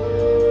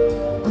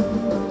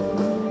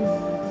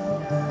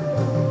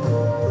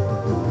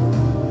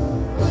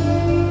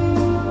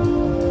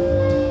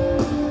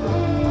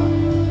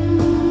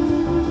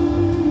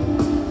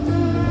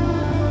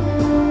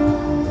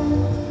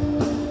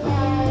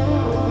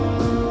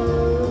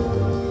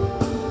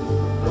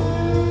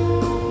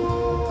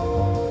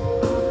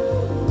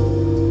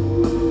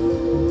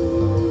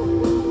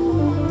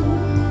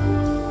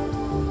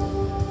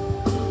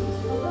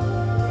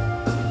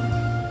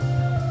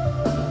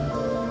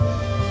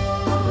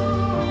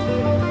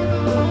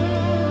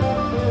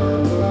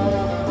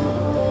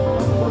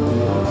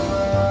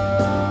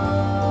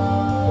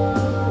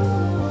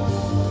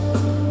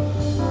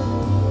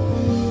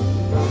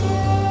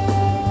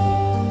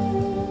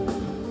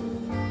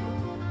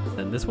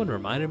 This one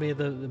reminded me of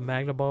the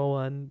Magnaball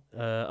one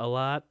a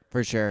lot.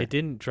 For sure. It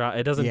didn't drop.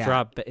 It doesn't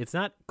drop. It's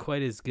not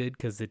quite as good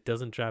because it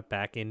doesn't drop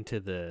back into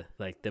the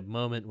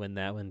moment when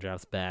that one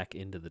drops back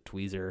into the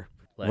tweezer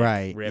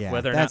right riff. Yeah,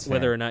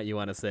 whether or not you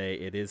want to say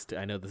it is.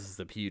 I know this is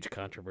a huge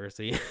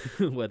controversy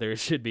whether it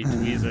should be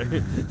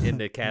tweezer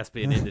into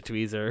Caspian into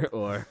tweezer,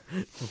 or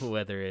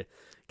whether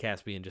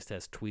Caspian just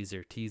has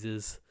tweezer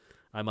teases.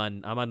 I'm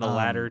on the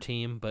latter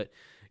team, but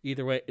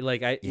either way,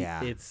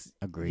 it's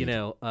agreed.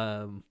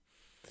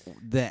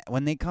 That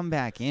when they come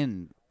back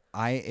in,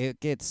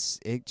 it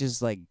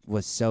just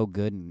was so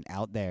good and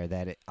out there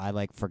that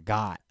I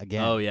forgot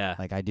again. Oh yeah,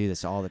 I do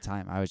this all the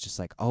time. I was just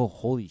like, oh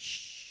holy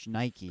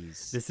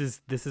Nikes. This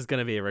is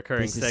gonna be a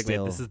recurring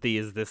segment. This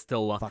is this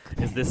still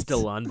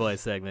on boy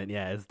segment?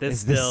 Yeah, is this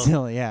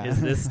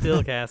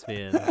still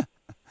Caspian?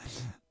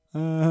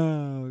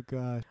 Oh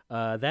god.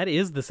 That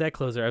is the set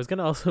closer. I was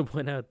gonna also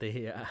point out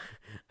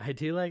I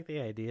do like the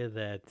idea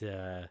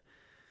that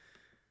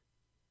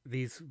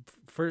these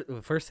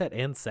first set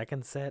and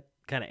second set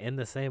kind of end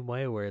the same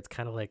way, where it's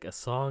kind of like a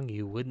song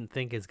you wouldn't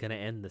think is going to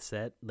end the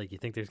set. Like you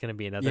think there's going to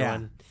be another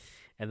one,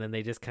 and then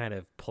they just kind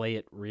of play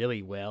it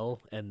really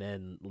well and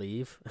then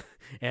leave.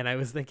 And I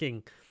was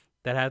thinking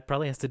that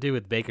probably has to do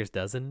with Baker's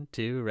Dozen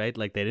too, right?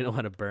 Like they didn't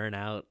want to burn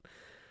out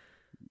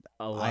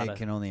a lot. I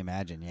can only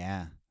imagine,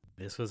 yeah.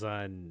 This was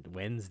on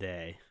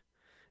Wednesday,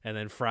 and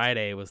then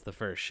Friday was the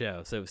first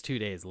show, so it was 2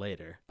 days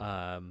later.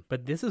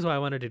 But this is why I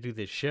wanted to do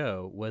this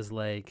show, was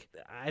like,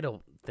 I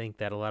don't think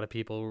that a lot of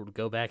people would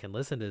go back and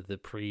listen to the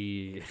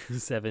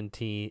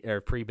pre-17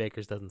 or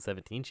pre-Baker's Dozen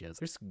 17 shows.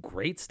 There's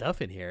great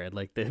stuff in here, and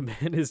like the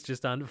band is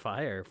just on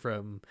fire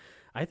from,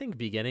 I think,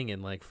 beginning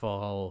in like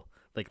fall,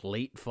 like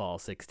late fall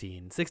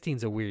 16.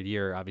 16's a weird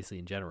year, obviously,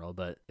 in general,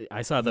 but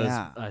I saw those.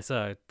 Yeah. I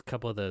saw a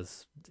couple of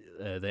those,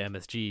 the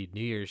MSG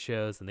New Year's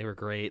shows, and they were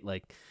great.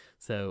 Like,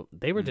 so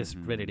they were just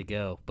ready to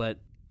go. But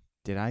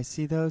did I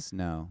see those?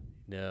 No.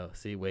 no,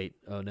 see, wait,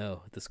 oh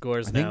no, the score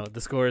is I now think-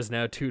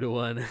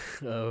 2-1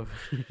 of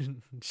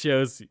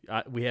shows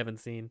we haven't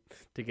seen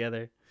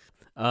together.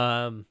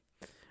 We're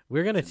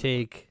gonna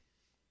take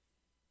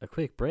a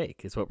quick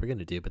break, is what we're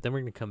gonna do, but then we're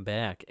gonna come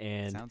back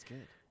and Sounds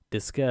good.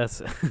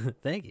 discuss.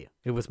 Thank you.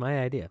 It was my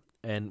idea.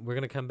 And we're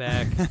going to come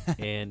back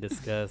and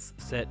discuss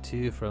set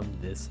 2 from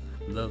this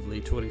lovely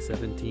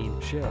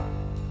 2017 show.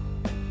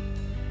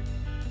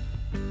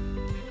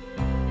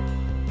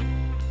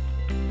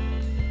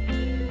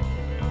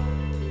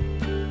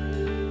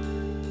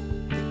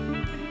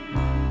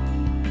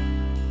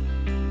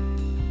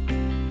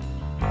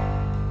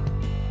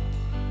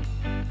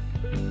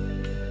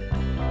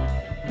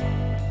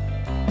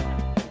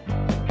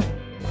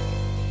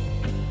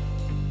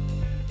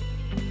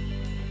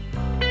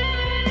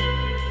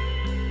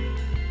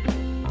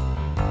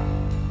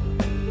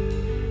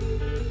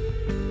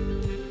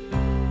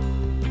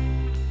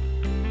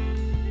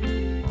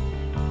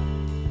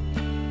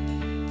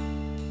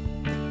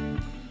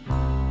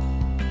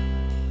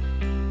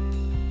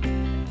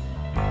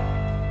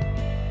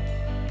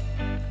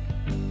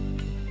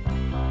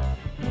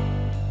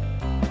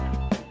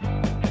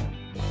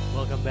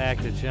 Welcome back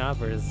to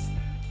Choppers.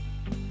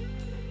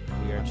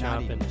 We are I'm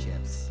not eating chopping.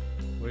 chips.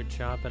 We're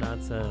chopping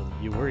on some.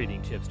 You were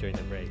eating chips during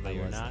the break, but I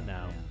you're was, not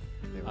now.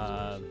 yeah. They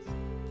was delicious.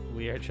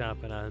 We are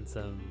chopping on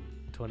some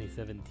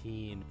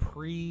 2017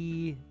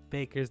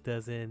 pre-Baker's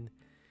Dozen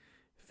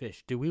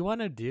fish. Do we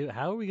want to do?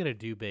 How are we gonna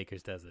do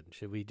Baker's Dozen?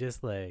 Should we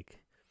just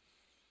like?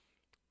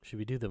 Should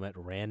we do them at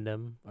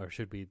random, or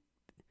should we?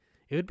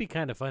 It would be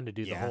kind of fun to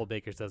do the Yeah. whole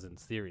Baker's Dozen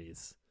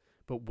series,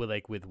 but with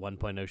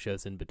 1.0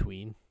 shows in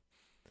between.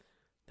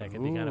 That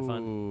could be kind of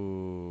fun,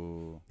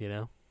 Ooh. you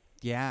know?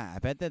 Yeah, I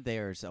bet that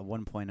there's a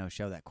 1.0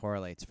 show that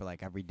correlates for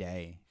like every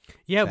day.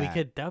 Yeah, we That-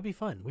 could. That would be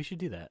fun. We should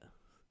do that.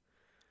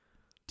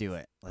 Do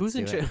it. Let's Who's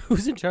in do it.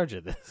 Who's in charge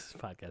of this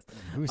podcast?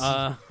 Who's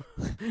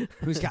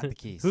got the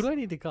keys? Who do I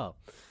need to call?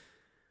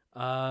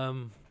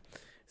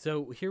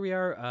 So here we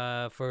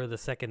are for the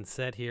second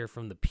set here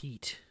from the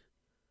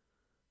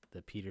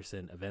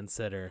Peterson Event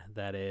Center,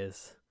 that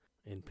is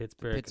in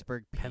Pittsburgh,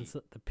 Pittsburgh Pete.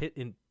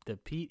 the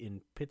Pete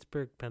in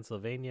Pittsburgh,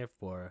 Pennsylvania,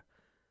 for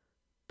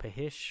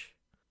Pahish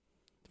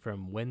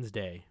from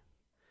Wednesday,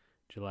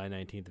 July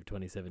 19th of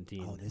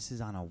 2017. Oh, this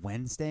is on a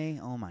Wednesday?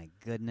 Oh my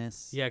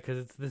goodness. Yeah,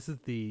 because this is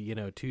the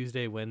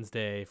Tuesday,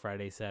 Wednesday,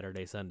 Friday,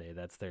 Saturday, Sunday.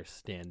 That's their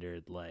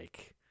standard,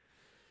 like,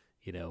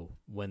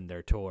 when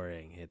they're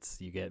touring.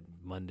 It's you get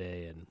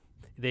Monday, and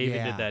they even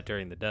Yeah. did that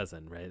during the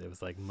Dozen, right? It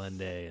was like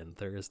Monday and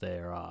Thursday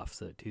are off,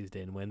 so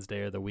Tuesday and Wednesday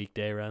are the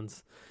weekday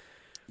runs.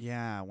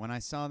 Yeah, when I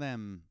saw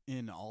them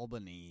in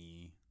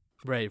Albany.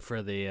 Right,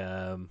 for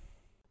the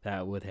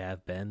that would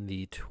have been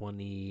the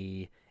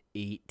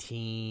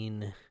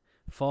 2018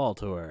 fall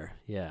tour.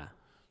 Yeah.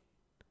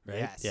 Right?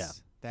 Yes. Yeah.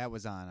 That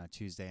was on a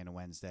Tuesday and a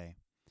Wednesday.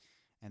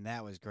 And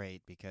that was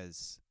great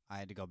because I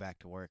had to go back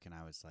to work and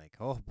I was like,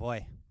 oh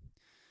boy.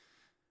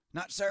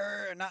 Not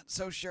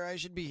so sure I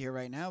should be here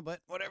right now, but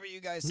whatever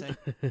you guys say.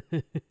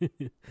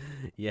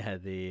 Yeah,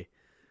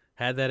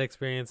 had that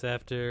experience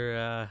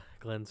after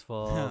Glens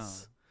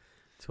Falls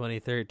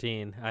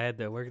 2013. I had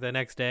to work the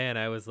next day, and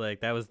I was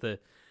like, that was the,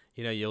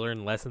 you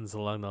learn lessons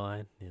along the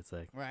line. It's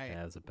like, Right. yeah,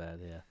 that was a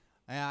bad, yeah.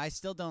 I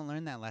still don't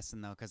learn that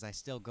lesson, though, because I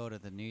still go to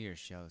the New Year's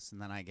shows,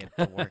 and then I get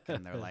to work,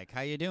 and they're like,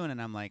 how you doing?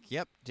 And I'm like,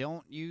 yep,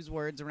 don't use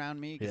words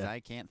around me, because Yeah. I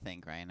can't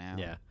think right now.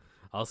 Yeah.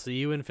 I'll see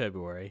you in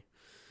February.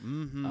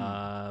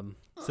 Mm-hmm.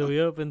 So we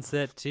open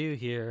set 2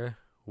 here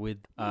with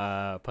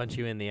Punch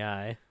You in the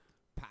Eye.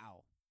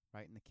 Pow.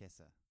 Right in the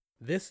kisser.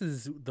 This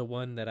is the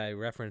one that I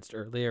referenced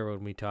earlier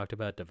when we talked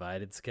about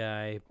Divided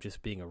Sky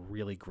just being a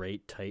really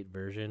great tight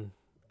version.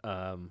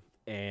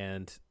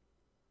 And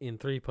in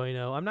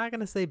 3.0, I'm not going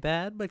to say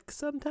bad, but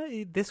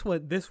sometimes this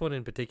one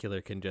in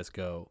particular can just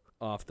go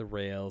off the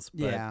rails.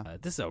 But Yeah.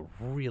 this is a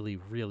really,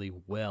 really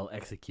well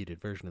executed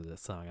version of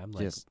this song. I'm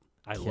like, Just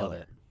I love killer.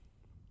 it.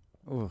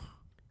 Ooh.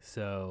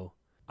 So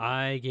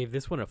I gave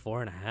this one a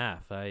 4.5.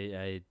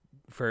 I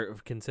for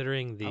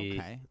considering the.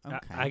 Okay.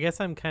 I guess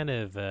I'm kind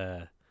of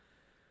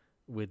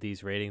with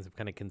these ratings. I'm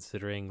kind of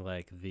considering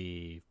like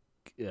the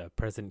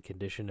present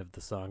condition of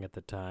the song at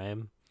the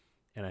time,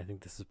 and I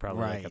think this is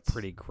probably like a Right.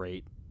 pretty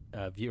great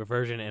viewer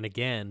version. And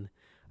again,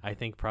 I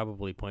think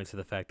probably points to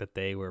the fact that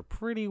they were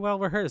pretty well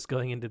rehearsed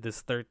going into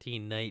this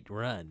 13-night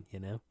run. You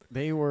know?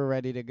 They were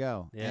ready to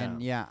go. Yeah.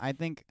 And yeah, I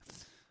think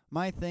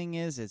my thing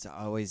is it's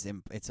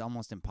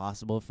almost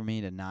impossible for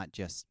me to not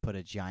just put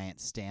a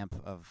giant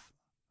stamp of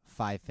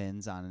 5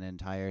 fins on an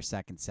entire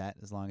second set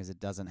as long as it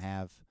doesn't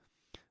have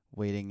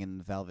Waiting in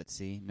the Velvet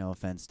Sea. No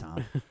offense,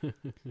 Tom.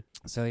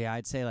 So yeah,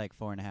 I'd say like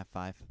 4.5,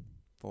 5.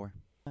 4.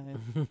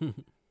 5.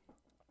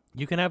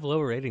 You can have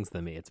lower ratings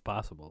than me. It's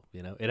possible.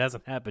 You know, it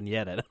hasn't happened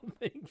yet, I don't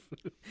think.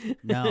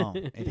 No,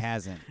 it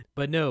hasn't.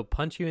 But no,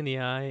 Punch You in the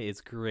Eye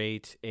is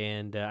great,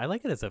 and I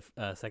like it as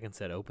a second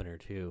set opener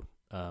too.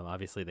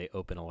 Obviously, they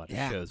open a lot of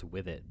shows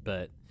with it,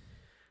 but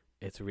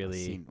it's really.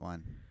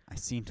 I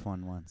seen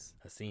one once.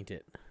 I seen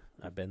it.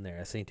 I've been there.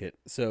 I seen it.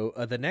 So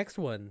the next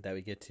one that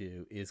we get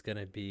to is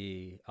gonna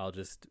be. I'll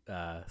just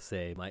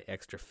say my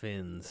extra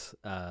fins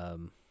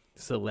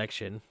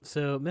selection.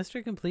 So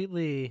Mr.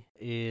 Completely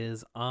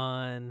is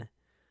on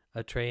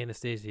a Trey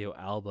Anastasio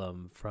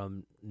album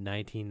from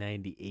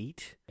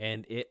 1998,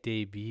 and it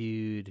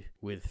debuted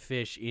with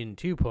Fish in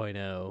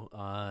 2.0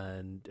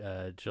 on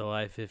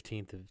July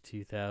 15th of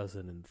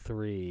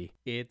 2003.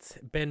 It's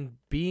been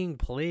being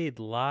played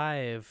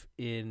live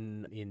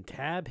in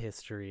tab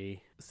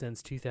history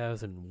since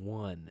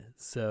 2001.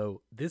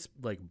 So this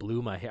like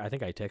blew my hair. I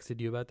think I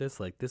texted you about this.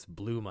 Like this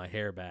blew my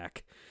hair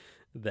back.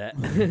 That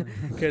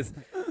because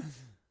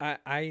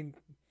I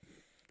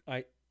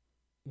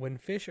when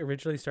Fish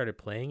originally started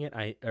playing it,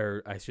 I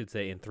should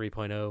say in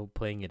 3.0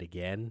 playing it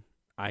again,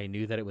 I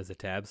knew that it was a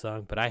tab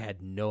song, but I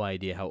had no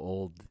idea how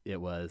old it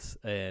was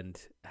and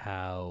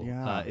how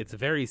it's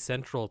very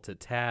central to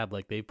tab.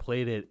 Like they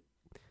played it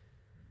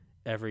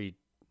every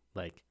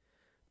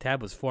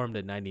tab was formed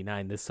in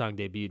 99. This song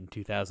debuted in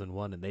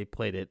 2001, and they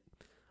played it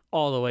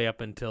all the way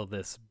up until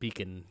this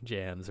Beacon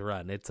Jams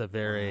run. It's a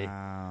very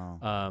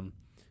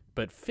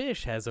but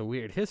Fish has a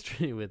weird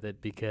history with it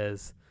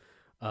because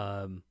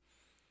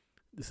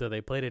so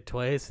they played it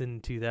twice in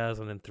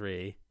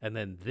 2003, and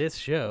then this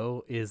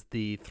show is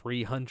the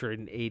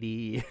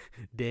 380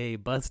 day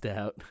bust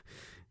out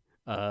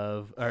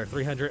of, or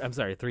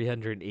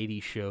 380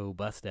 show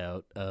bust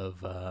out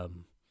of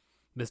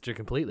Mr.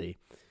 Completely.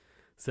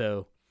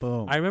 So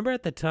boom. I remember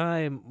at the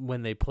time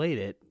when they played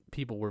it,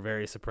 people were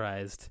very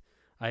surprised.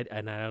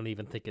 And I don't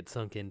even think it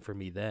sunk in for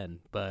me then,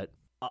 but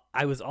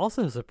I was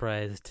also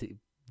surprised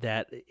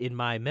that in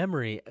my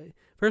memory,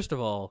 first of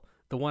all,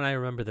 the one I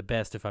remember the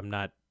best, if I'm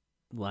not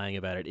lying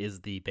about it, is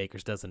the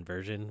Baker's Dozen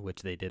version,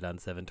 which they did on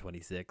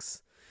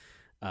 726.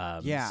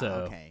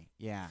 Okay.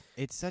 Yeah.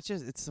 It's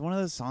one of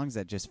those songs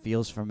that just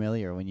feels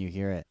familiar when you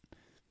hear it.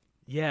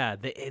 Yeah,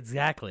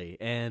 exactly.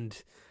 And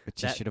it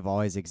just should have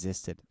always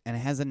existed. And it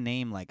has a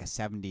name like a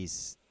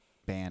 70s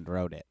band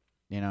wrote it.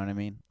 You know what I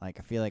mean? Like,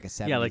 I feel like a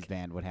 70s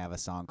band would have a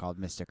song called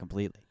Mr.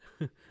 Completely.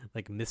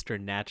 Like Mr.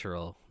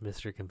 Natural,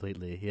 Mr.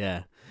 Completely.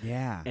 Yeah.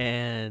 Yeah.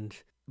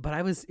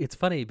 But it's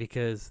funny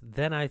because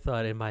then I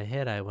thought in my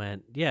head, I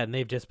went, yeah, and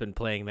they've just been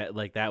playing that.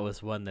 Like that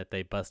was one that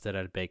they busted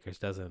out of Baker's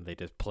Dozen. They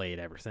just played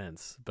ever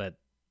since. But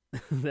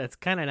that's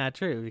kind of not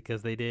true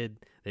because they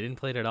didn't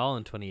play it at all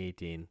in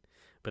 2018,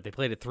 but they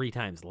played it 3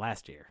 times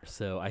last year.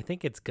 So I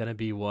think it's going to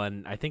be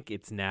one. I think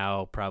it's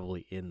now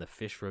probably in the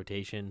Fish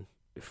rotation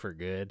for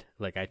good.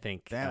 Like I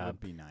think that would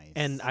be nice.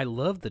 And I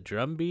love the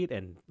drum beat,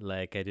 and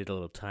like I did a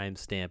little time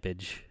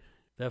stampage.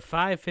 The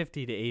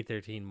 550 to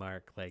 813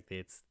 mark, like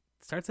it's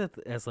starts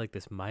as like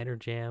this minor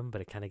jam,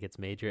 but it kind of gets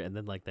major, and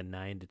then like the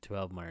 9 to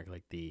 12 mark,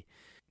 like the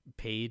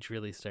page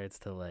really starts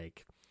to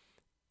like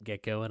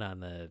get going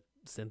on the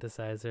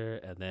synthesizer,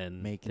 and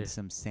then making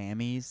some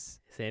Sammys.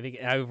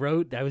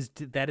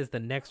 That is the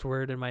next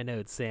word in my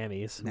notes,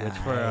 Sammys, nice.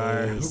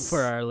 Which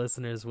for our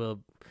listeners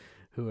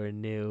who are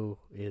new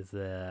is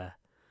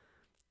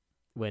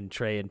when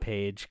Trey and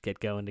Paige get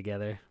going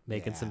together,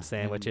 making some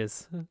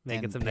sandwiches,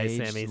 making some Paige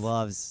nice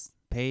Sammys.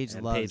 Paige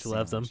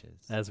loves them,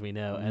 as we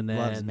know, and then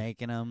loves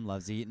making them,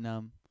 loves eating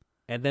them.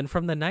 And then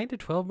from the 9 to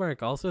 12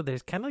 mark, also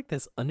there's kind of like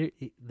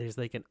there's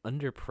like an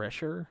under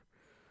pressure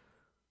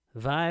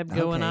vibe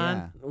going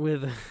on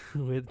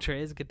with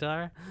Trey's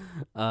guitar,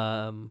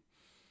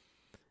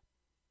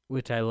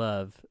 which I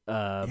love.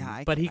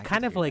 But he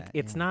kind of like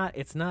it's not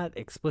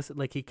explicit.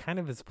 Like he kind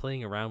of is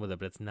playing around with it,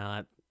 but it's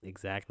not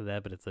exactly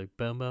that. But it's like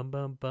bum bum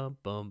bum bum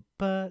bum.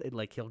 But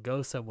like he'll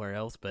go somewhere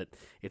else, but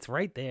it's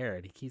right there,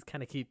 and he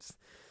kind of keeps.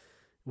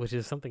 Which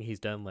is something he's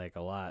done like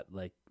a lot,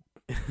 like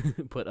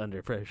put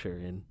under pressure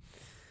in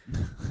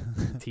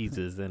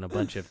teases and a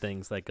bunch of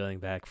things, like going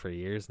back for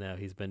years now.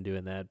 He's been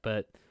doing that.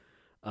 But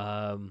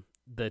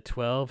the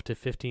 12 to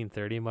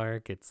 15:30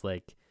 mark, it's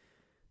like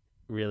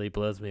really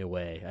blows me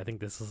away. I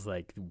think this is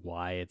like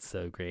why it's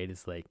so great.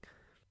 It's like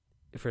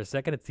for a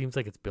second it seems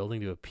like it's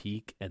building to a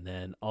peak, and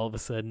then all of a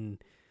sudden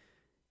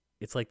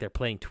it's like they're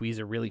playing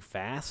Tweezer really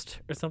fast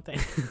or something.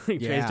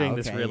 Like Trey's doing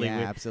this really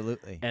weird.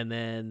 Absolutely.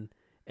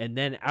 And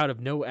then out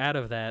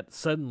of that,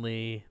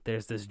 suddenly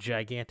there's this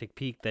gigantic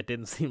peak that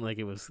didn't seem like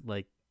it was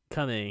like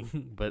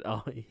coming, but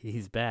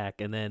he's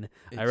back. And then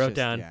I It's wrote just-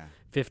 down yeah.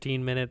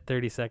 15-minute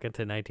 30-second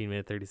to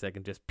 19-minute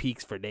 30-second just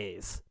peaks for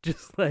days,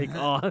 just like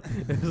all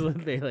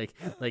they like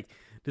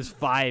just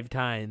 5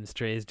 times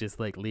Trey's just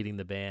like leading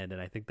the band. And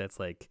I think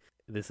that's like,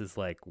 this is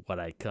like what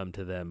I come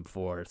to them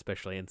for,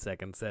 especially in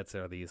second sets,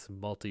 are these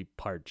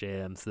multi-part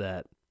jams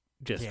that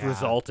just Yeah.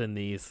 result in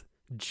these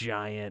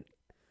giant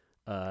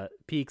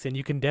peaks. And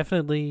you can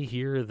definitely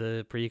hear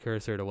the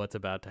precursor to what's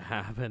about to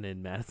happen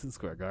in Madison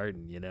Square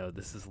Garden. You know,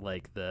 this is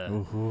like the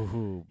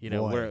Ooh, you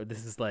know, boy. where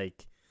this is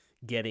like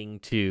getting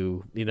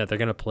to, you know, they're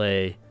gonna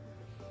play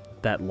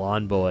that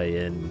Lawn Boy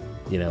in,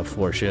 you know,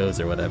 4 shows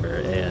or whatever,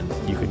 and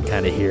you can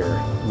kind of hear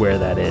where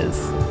that is.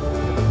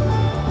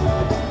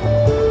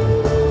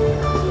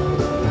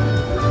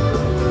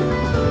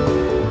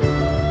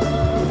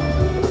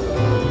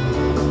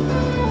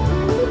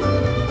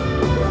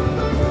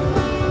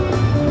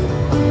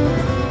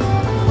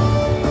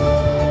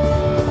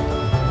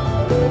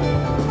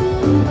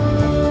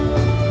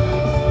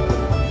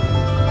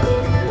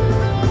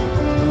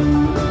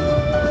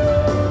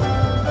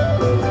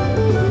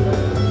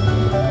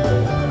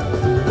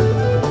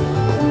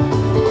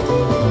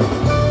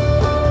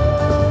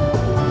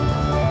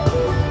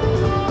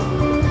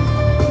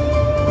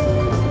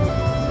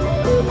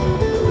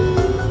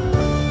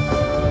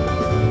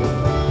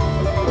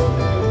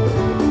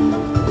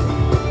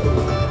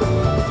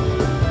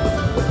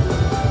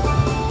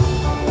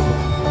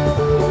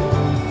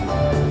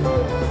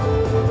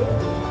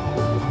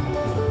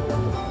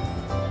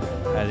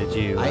 How did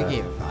you?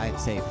 I'd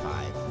say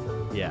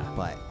 5, Yeah.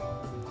 but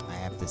I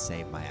have to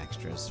save my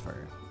extras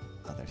for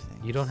other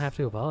things. You don't have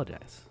to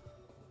apologize.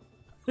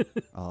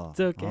 Oh, It's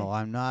okay. Oh,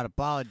 I'm not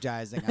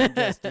apologizing. I'm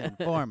just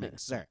informing,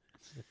 sir.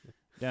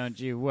 Don't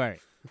you worry.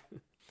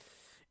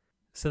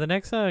 So the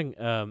next song,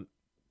 I'm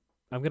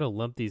gonna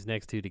lump these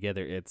next two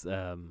together.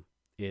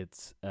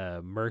 It's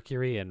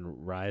Mercury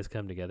and Rise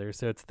Come Together.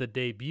 So it's the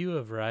debut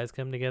of Rise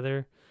Come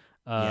Together.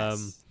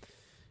 Yes.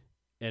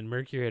 And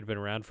Mercury had been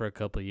around for a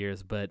couple of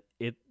years, but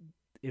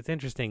it's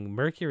interesting.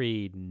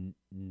 Mercury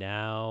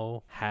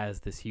now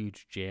has this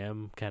huge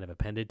jam kind of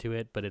appended to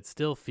it, but it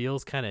still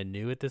feels kind of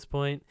new at this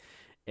point.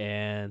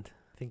 And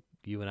I think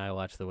you and I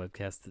watched the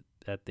webcast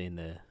in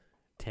the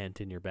tent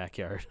in your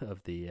backyard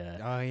of the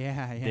Oh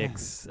yeah, yeah.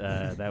 Dick's.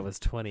 That was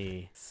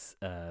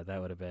that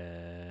would have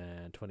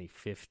been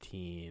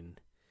 2015.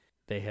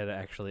 They had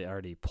actually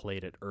already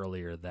played it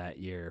earlier that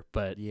year,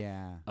 but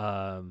Yeah.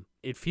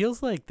 it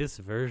feels like this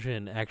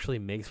version actually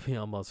makes me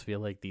almost feel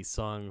like these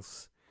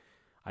songs,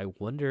 I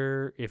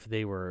wonder if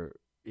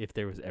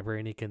there was ever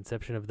any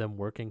conception of them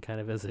working kind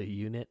of as a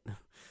unit.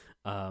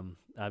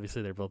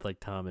 Obviously they're both like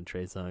Tom and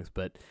Trey songs,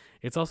 but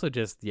it's also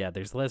just,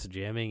 there's less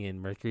jamming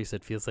in Mercury, so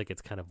it feels like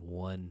it's kind of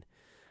one.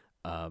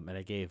 And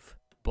I gave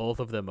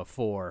both of them a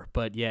 4,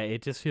 but yeah,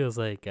 it just feels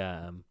like,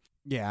 Yeah,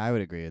 I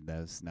would agree with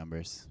those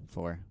numbers.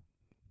 4.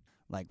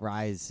 Like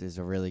Rise is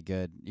a really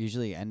good,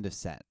 usually end of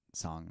set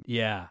song,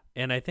 yeah.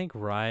 And I think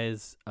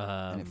Rise,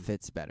 and it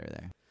fits better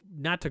there.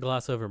 not to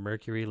gloss over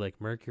Mercury,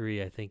 like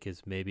Mercury I think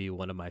is maybe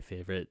one of my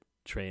favorite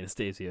Trey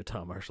Anastasio,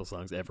 Tom Marshall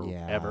songs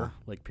ever,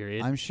 like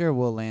period. I'm sure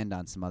we'll land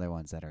on some other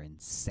ones that are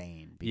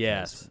insane because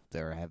Yes.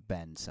 there have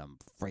been some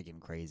freaking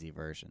crazy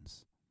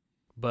versions.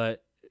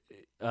 But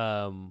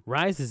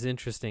Rise is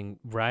interesting,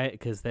 right?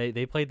 Because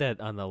they played that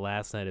on the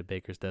last night of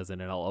Baker's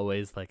Dozen, and I'll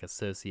always like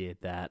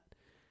associate that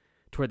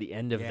toward the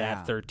end of Yeah.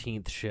 that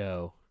 13th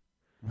show,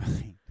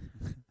 Right.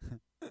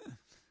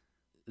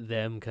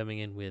 them coming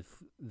in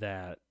with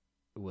that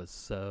was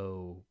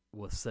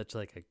such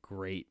like a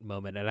great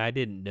moment. And I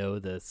didn't know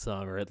the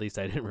song, or at least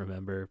I didn't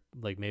remember,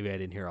 like maybe I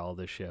didn't hear all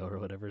the show or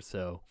whatever,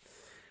 so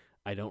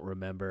I don't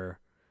remember.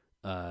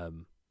 I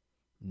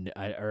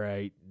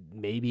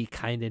maybe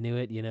kind of knew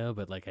it, you know,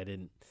 but like I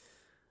didn't,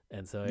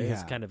 and so it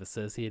was Yeah. kind of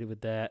associated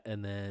with that.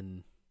 And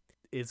then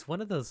it's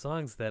one of those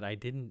songs that I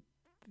didn't,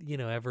 you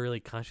know, ever really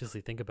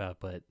consciously think about,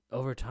 but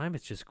over time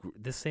it's just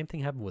this same thing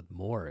happened with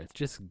More. It's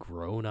just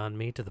grown on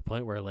me to the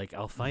point where like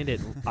I'll find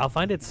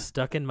it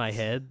stuck in my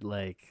head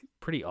like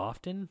pretty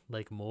often,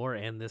 like More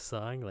and this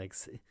song. Like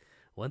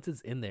once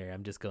it's in there,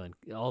 I'm just going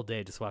all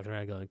day, just walking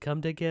around going,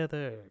 come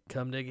together,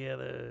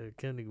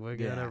 we're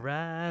gonna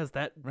rise.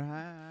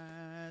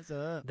 Rise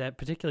up. That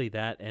particularly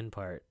that end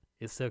part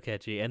is so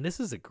catchy, and this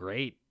is a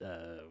great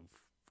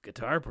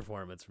guitar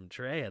performance from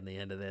Trey on the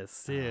end of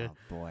this too. Oh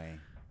boy.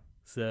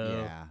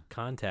 So Yeah.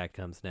 Contact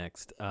comes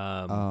next.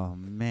 Oh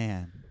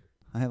man,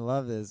 I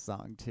love this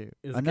song too.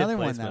 It's a good Another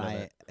one placement that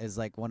of it. is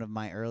like one of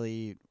my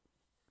early,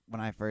 when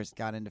I first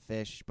got into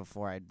Fish,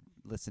 before I'd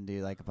listened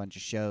to like a bunch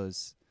of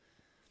shows,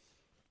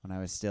 when I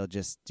was still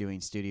just doing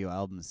studio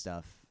album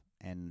stuff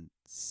and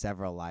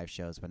several live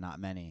shows, but not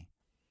many.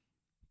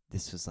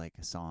 This was like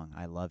a song.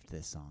 I loved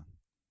this song.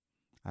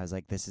 I was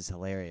like, this is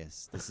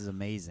hilarious. This is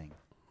amazing.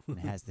 And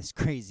it has this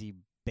crazy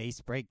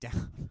bass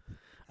breakdown.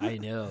 I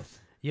know.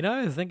 You know what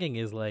I was thinking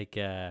is like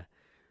on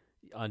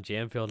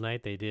Jamfield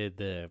Night they did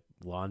the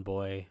Lawn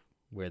Boy,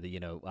 where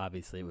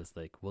obviously it was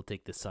like, we'll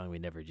take this song we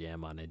never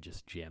jam on and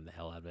just jam the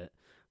hell out of it.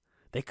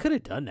 They could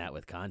have done that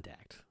with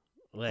Contact.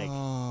 Like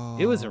Oh,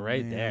 it was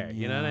right man, there.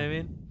 You know what yeah. I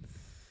mean?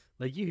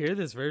 Like you hear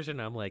this version,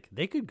 I'm like,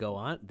 they could go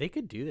on. They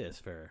could do this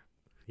for,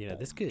 they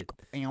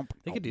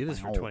could do this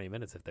for 20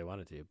 minutes if they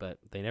wanted to, but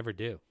they never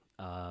do.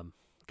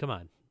 Come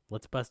on,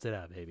 let's bust it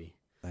out, baby.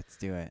 Let's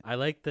do it. I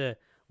like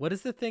what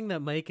is the thing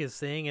that Mike is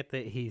saying at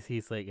the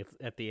he's like it's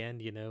at the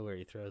end, where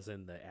he throws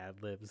in the ad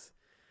libs.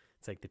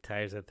 It's like the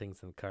tires of things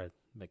in the car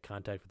make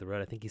contact with the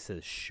road. I think he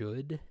says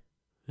should.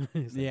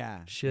 He's like, Yeah.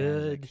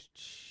 should.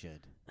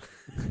 Should.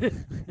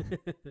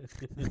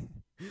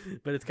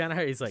 But it's kind of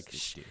hard. He's like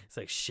Should. it's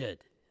like should.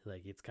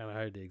 Like it's kind of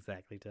hard to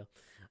exactly tell.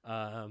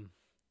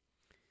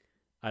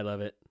 I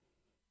love it.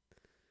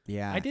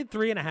 Yeah. I did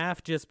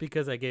 3.5 just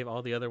because I gave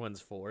all the other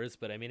ones 4s,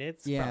 but I mean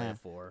it's probably a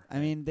 4. I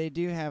mean, they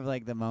do have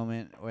like the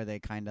moment where they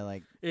kind of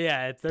like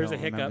Yeah, there's don't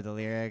a remember hiccup. the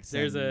lyrics.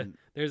 There's a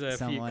few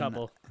someone-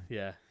 couple.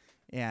 Yeah.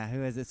 Yeah,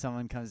 who is it?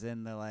 Someone comes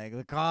in, they're like,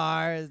 the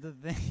car is the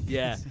thing.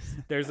 Yeah.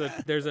 There's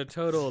a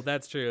total.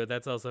 That's true.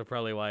 That's also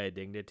probably why I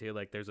dinged it too.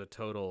 Like there's a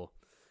total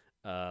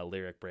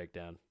lyric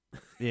breakdown.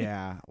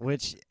 Yeah,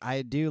 which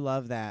I do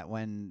love that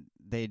when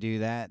they do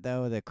that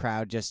though. The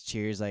crowd just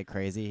cheers like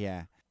crazy.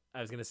 Yeah. I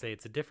was gonna say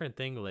it's a different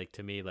thing. Like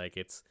to me, like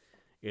it's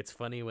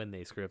funny when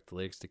they script the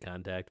lyrics to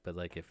Contact, but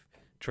like if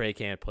Trey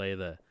can't play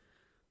the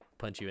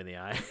punch you in the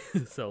eye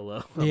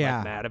solo, I'm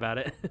like mad about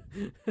it.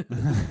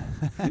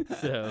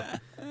 So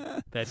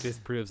that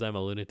just proves I'm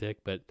a lunatic.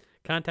 But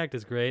Contact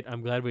is great.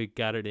 I'm glad we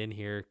got it in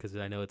here because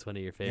I know it's one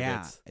of your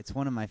favorites. Yeah, it's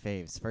one of my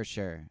faves for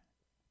sure.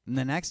 And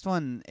the next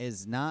one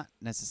is not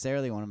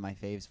necessarily one of my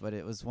faves, but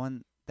it was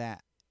one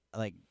that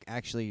like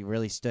actually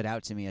really stood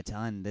out to me a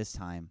ton this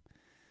time.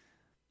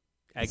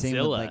 Same with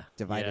Axilla, like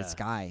Divided yeah.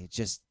 Sky.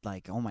 Just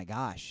like, oh my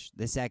gosh,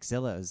 this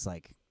Axilla is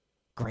like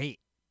great.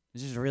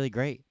 This is really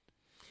great.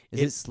 Is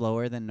it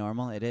slower than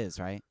normal? It is,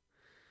 right?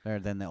 Or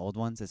than the old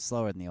ones? It's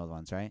slower than the old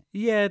ones, right?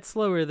 Yeah, it's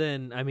slower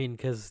than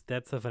because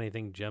that's the funny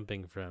thing.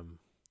 Jumping from,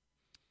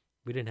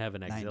 we didn't have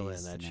an Axilla in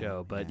 90s that to show,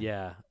 now, but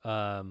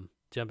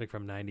jumping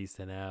from 90s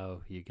to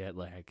now, you get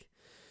like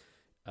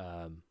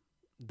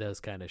those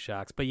kind of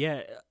shocks. But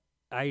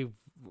I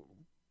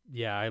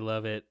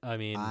love it. I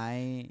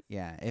mean,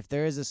 if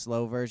there is a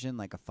slow version,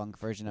 like a funk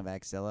version of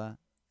Axilla,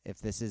 if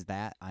this is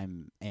that,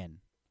 I'm in.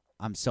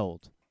 I'm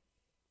sold.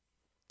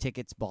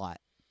 Tickets bought.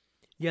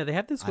 yeah, they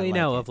have this I way like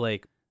now it. of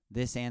like,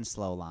 This and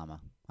Slow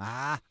Llama.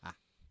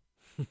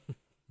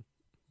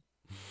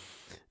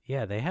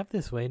 yeah, they have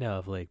this way now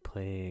of like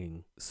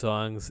playing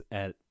songs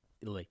at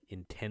like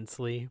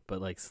intensely,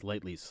 but like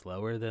slightly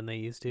slower than they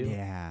used to.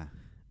 Yeah.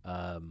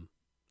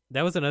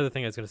 That was another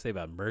thing I was going to say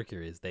about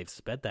Mercury is they've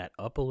sped that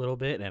up a little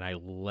bit, and I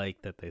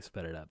like that they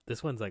sped it up.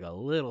 This one's like a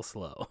little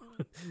slow.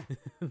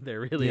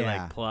 They're really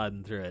like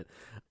plodding through it.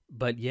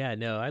 But yeah,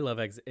 no, I love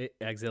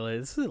Axilla.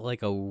 This is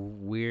like a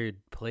weird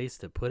place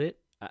to put it.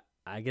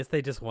 I guess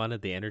they just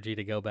wanted the energy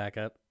to go back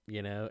up,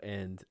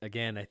 and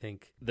again, I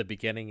think the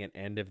beginning and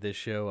end of this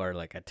show are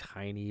like a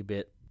tiny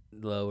bit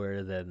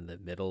lower than the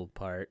middle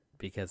part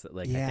because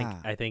like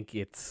I think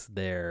it's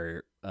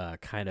their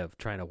kind of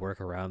trying to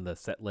work around the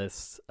set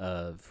lists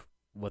of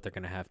what they're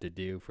going to have to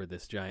do for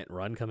this giant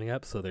run coming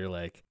up, so they're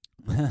like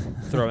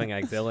throwing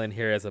Axilla in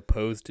here as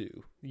opposed to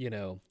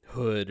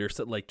Hood or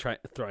something, like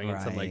throwing in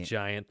some like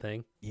giant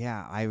thing.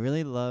 Yeah, I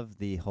really love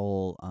the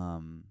whole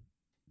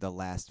the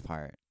last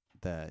part,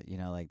 the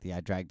like the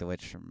I dragged the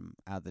witch from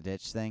out the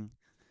ditch thing,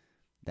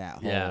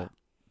 that whole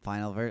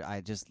final verse.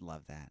 I just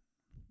love that.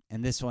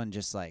 And this one,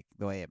 just like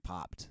the way it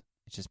popped,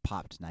 it just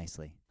popped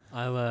nicely.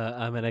 I'm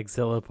an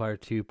Axilla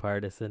Part 2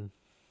 partisan.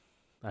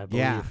 I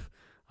believe. Yeah.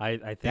 I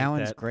think that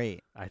one's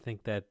great. I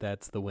think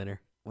that's the winner.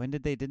 When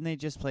didn't they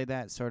just play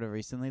that sort of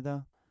recently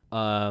though?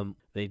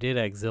 They did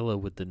Axilla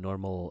with the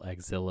normal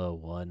Axilla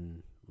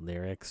 1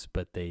 lyrics,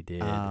 but they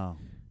did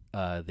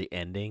the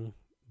ending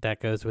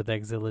that goes with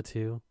Axilla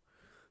 2.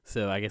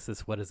 So I guess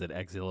what is it?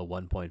 Axilla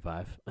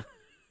 1.5.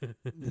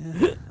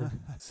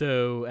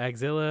 So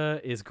Axilla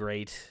is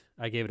great.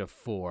 I gave it a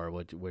 4.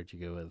 Where'd you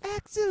go with?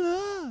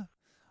 Axilla.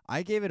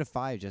 I gave it a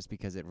 5 just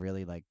because it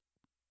really like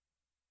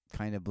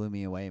kind of blew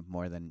me away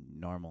more than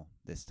normal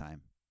this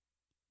time.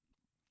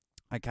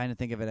 I kind of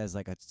think of it as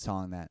like a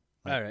song that.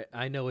 Like, all right,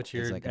 I know what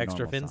your like a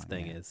Extra normal Fins song,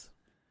 thing yeah. is.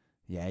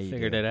 Yeah, you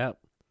Figured do. it out.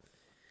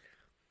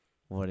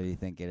 What do you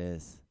think it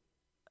is?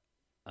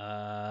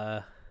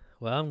 Well,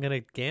 I'm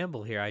gonna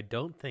gamble here. I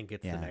don't think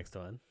it's the Yeah. next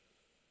one.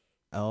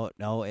 Oh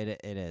no, it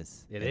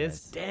is. It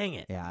is? Dang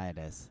it! Yeah, it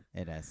is.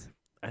 It is.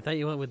 I thut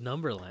you went with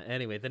Numberland.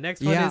 Anyway, the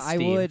next one Yeah, is I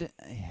Steam. would.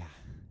 Yeah,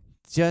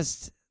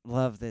 just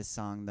love this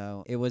song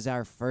though. It was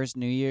our first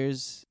New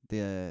Year's.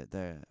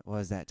 The what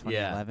was that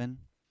 2011?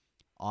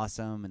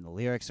 Awesome, and the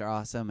lyrics are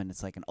awesome, and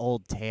it's like an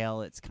old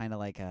tale. It's kind of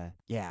like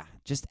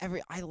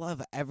I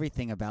love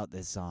everything about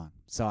this song,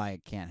 so I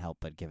can't help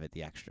but give it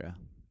the extra.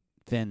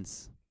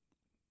 Fins.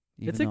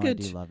 Even though I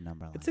do love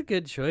Numberland. It's a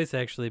good choice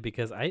actually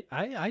because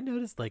I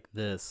noticed like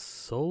the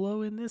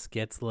solo in this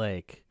gets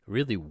like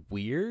really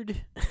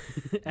weird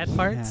at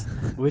parts,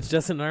 which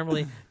doesn't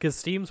normally, because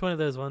Steam's one of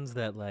those ones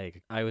that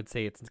like I would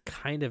say it's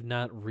kind of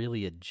not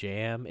really a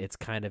jam. It's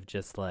kind of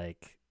just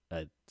like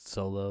a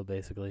solo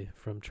basically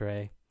from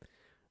Trey,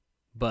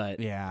 but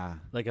Yeah.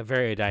 like a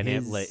very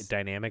His-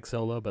 dynamic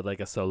solo, but like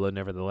a solo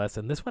nevertheless.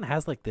 And this one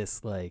has like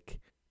this like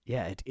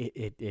yeah,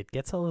 it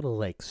gets a little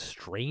like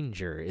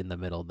stranger in the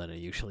middle than it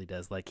usually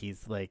does. Like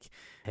he's like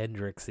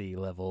Hendrixy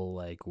level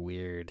like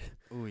weird.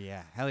 Oh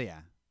yeah, hell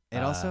yeah. It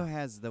also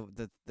has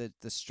the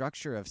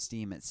structure of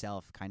Steam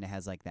itself kind of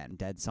has like that in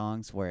Dead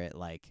songs where it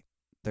like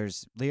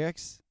there's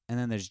lyrics and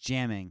then there's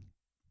jamming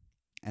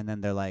and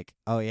then they're like,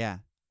 "Oh yeah,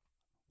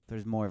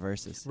 there's more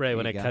verses." Right, Here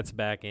when you it go. cuts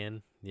back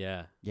in.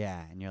 Yeah.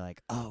 Yeah, and you're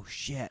like, "Oh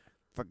shit,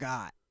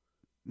 forgot."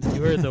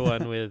 You heard the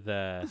one with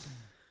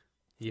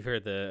you've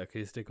heard the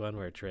acoustic one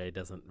where Trey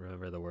doesn't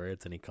remember the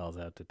words and he calls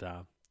out to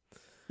Tom.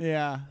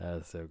 Yeah. That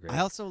was so great. I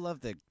also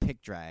love the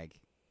pick drag.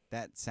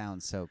 That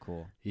sounds so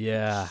cool.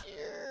 Yeah.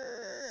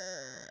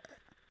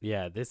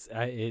 Yeah, this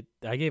I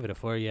gave it a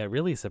 4. Yeah, it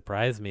really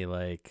surprised me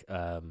like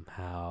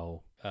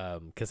how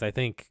cuz I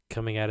think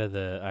coming out of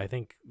I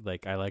think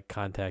like I like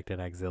Contact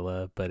and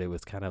Axilla, but it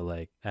was kind of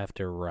like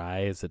after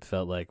Rise it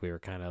felt like we were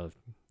kind of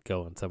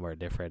going somewhere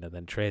different, and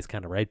then Trey's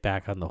kind of right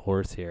back on the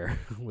horse here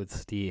with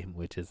Steam,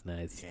 which is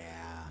nice.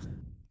 Yeah.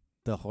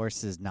 The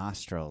horse's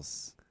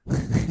nostrils.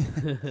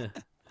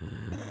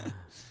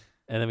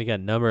 And then we got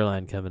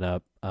Numberline coming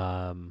up.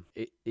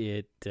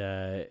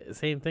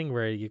 Same thing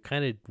where you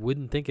kind of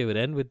wouldn't think it would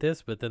end with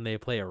this, but then they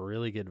play a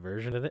really good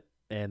version of it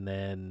and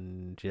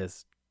then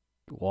just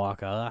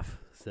walk off.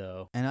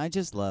 So And I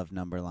just love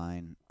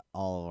Numberline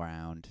all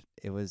around.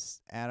 It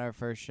was at our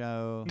first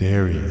show.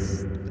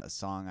 Darius. It's a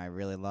song I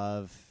really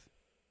love.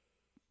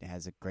 It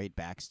has a great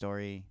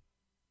backstory,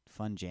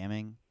 fun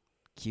jamming,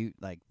 cute.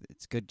 Like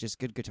it's good, just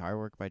good guitar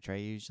work by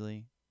Trey.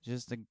 Usually,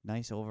 just a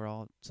nice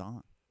overall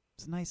song.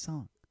 It's a nice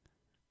song.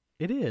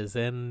 it is,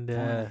 and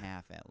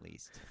 4.5 at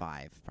least,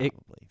 5 it-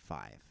 probably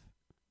 5.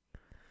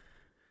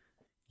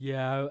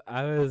 yeah,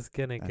 I was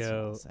gonna That's what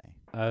I'll go. say.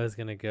 I was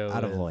gonna go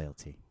Out of with-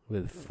 loyalty.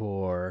 with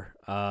 4.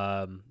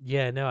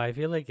 Yeah, no, I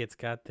feel like it's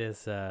got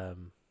this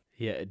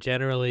yeah,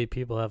 generally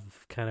people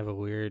have kind of a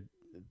weird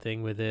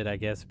thing with it, I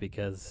guess,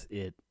 because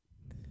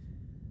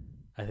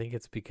I think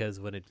it's because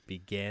when it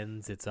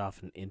begins it's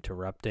often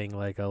interrupting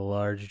like a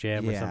large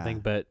jam or something,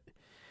 Yeah. but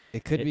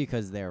It could It- be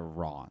because they're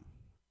wrong.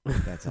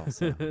 That's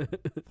also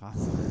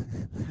possible.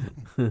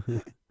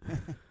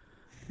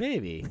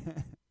 maybe.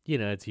 You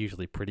know, it's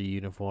usually pretty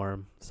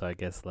uniform, so I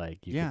guess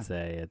like you Yeah. could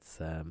say it's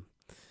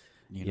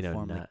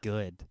Uniformly not-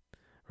 good.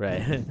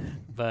 right.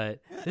 But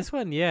this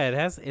one, yeah, it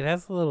has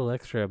a little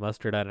extra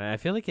mustard on it. I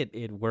feel like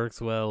it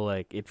works well.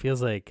 Like it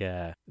feels like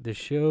the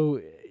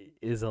show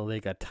is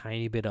like a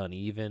tiny bit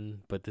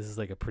uneven, but this is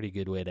like a pretty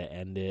good way to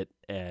end it,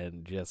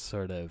 and just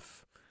sort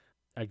of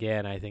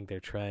again, I think they're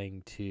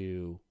trying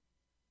to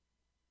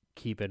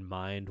keep in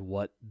mind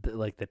what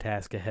the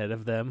task ahead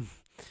of them.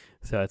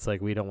 So it's like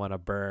we don't want to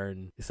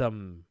burn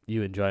some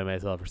You Enjoy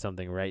Myself or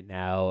something right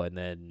now and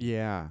then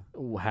Yeah.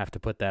 we'll have to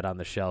put that on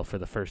the shelf for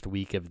the first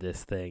week of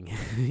this thing,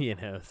 you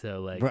know.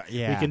 So like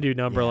Yeah. we can do yeah.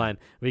 Numberline.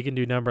 We can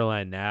do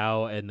Numberline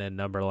now and then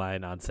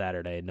Numberline on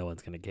Saturday and no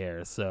one's going to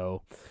care.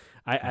 So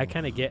I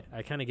kind of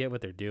get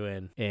what they're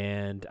doing,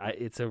 and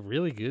it's a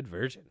really good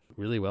version,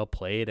 really well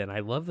played, and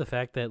I love the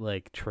fact that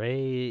like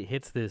Trey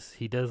hits this.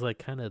 He does like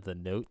kind of the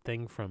note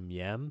thing from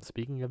Yem.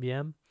 Speaking of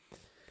Yem,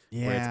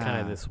 Yeah. where it's kind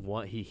of this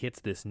one. He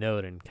hits this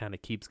note and kind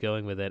of keeps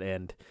going with it,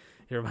 and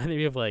it reminded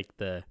me of like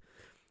they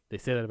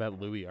say that about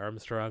Louis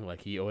Armstrong.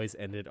 Like he always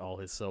ended all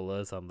his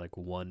solos on like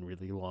one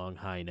really long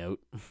high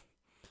note.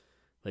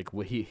 Like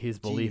his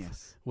belief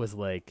Genius. was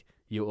like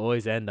you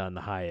always end on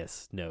the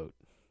highest note.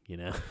 You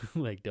know,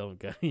 like don't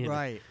go. You know?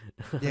 Right.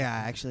 Yeah,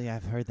 actually,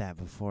 I've heard that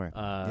before.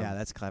 Yeah, Um,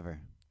 that's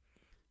clever.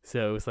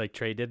 So it was like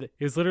Trey did. It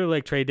was literally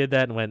like Trey did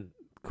that and went,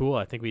 "Cool,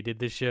 I think we did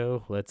this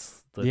show.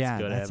 Let's Yeah,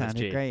 go to that MSG."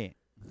 sounded great.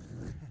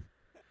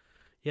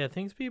 Yeah,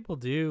 Things People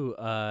Do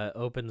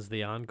opens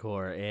the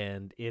encore,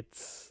 and I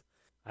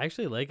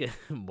actually like it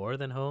more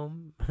than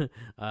Home.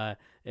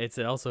 It's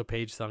also a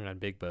Page song on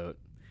Big Boat.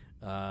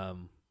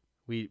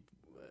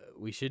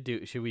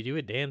 Should we do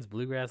a Dan's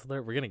Bluegrass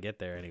Alert? We're gonna get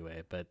there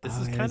anyway, but this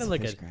is kind of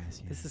like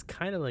this is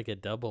kind of like a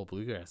double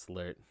Bluegrass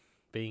Alert.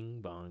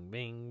 Bing bong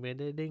bing bing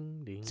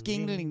ding ding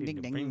Sking ding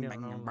ding ding bing,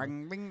 bang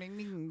bang bing ding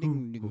ding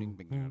ding ding ding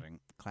ding ding.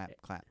 Clap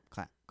clap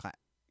clap clap.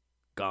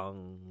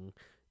 gong.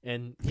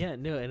 And yeah,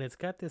 no, and it's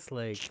got this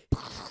like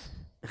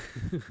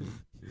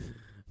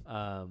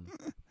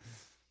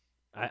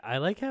I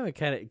like how it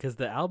kind of, because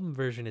the album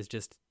version is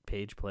just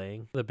Page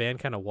playing. The band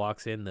kind of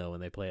walks in though when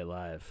they play it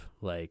live.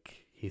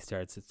 Like it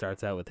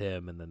starts out with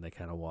him and then they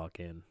kind of walk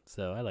in.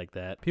 So I like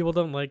that. People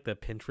don't like the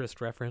Pinterest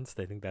reference.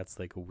 They think that's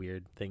like a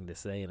weird thing to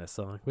say in a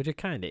song, which it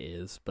kind of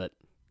is, but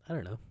I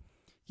don't know.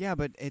 Yeah,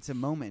 but it's a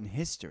moment in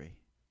history.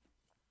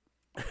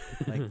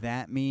 Like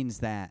that means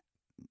that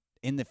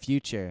in the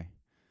future,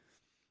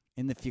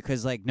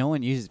 because like no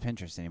one uses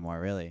Pinterest anymore,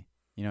 really.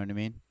 You know what I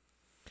mean?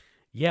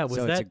 Yeah, was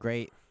so that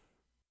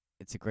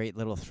it's a great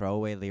little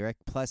throwaway lyric.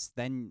 Plus,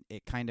 then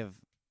it kind of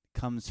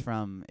comes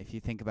from, if you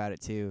think about it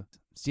too,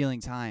 Stealing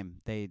Time.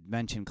 They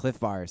mention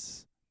Cliff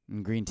Bars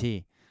and green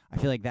tea. I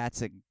feel like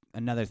that's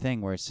another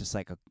thing where it's just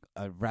like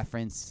a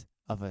reference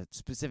of a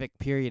specific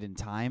period in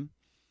time.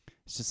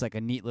 It's just like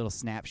a neat little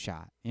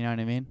snapshot. You know what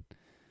I mean?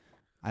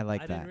 I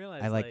like I that. didn't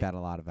realize, I like like- that a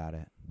lot about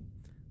it.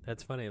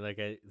 That's funny. Like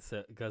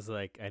because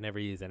like I never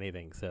use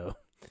anything, so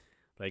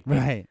like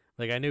Right.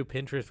 like I knew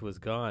Pinterest was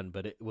gone,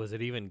 but was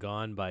it even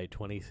gone by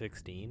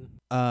 2016?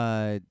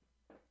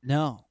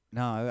 No.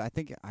 I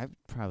think I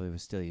probably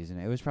was still using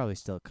it. It was probably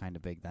still kind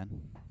of big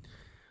then.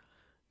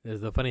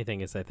 The funny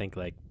thing is, I think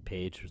like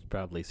Paige was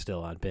probably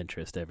still on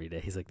Pinterest every day.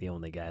 He's like the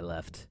only guy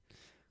left.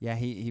 Yeah,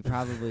 he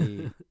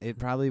probably it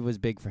probably was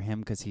big for him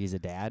because he's a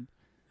dad.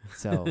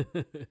 So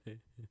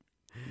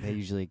they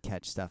usually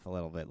catch stuff a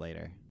little bit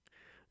later.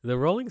 The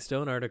Rolling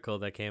Stone article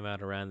that came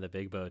out around the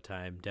Big Bow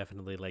time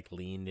definitely like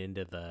leaned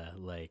into the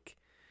like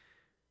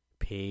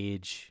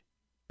Paige.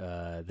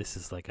 This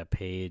is like a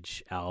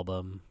Paige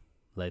album,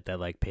 like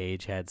that. Like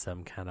Paige had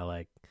some kind of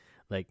like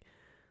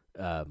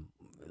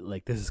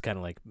this is kind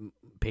of like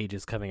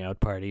Paige's coming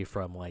out party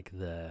from like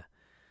the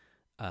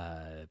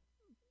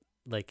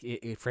like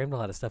it framed a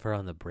lot of stuff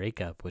around the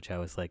breakup, which I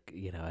was like,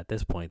 at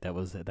this point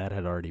that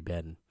had already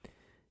been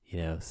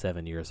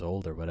 7 years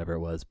old or whatever it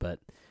was, but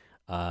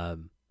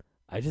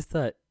I just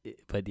thought,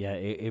 but yeah,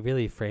 it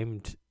really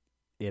framed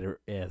it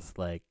as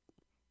like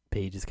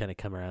Paige is kind of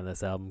come around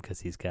this album because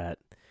he's got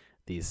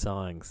these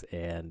songs,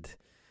 and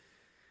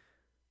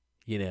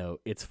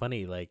it's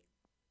funny, like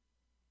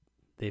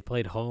they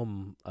played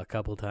Home a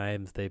couple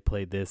times. They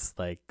played this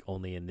like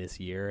only in this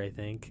year, I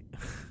think.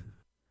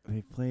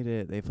 They played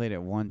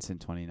it once in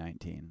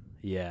 2019.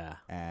 Yeah.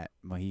 At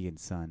Mohegan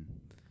Sun.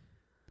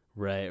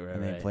 Right.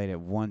 And they played it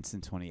once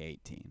in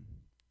 2018.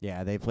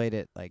 Yeah, they played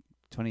it like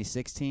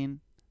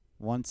 2016,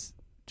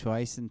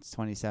 twice in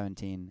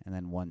 2017, and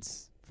then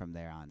once from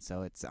there on.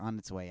 So it's on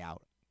its way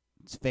out.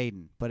 It's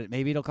fading, but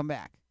maybe it'll come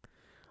back.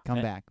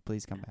 Come back,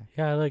 please come back.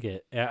 Yeah, I like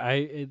it.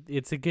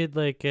 It's a good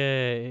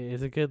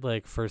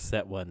like first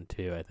set one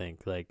too, I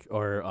think, like,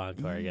 or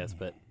encore, I guess,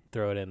 but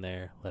throw it in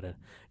there, let it.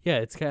 Yeah,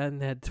 it's got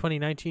that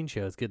 2019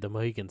 show. It's good. The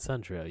Mohegan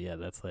Sun show. Yeah,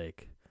 that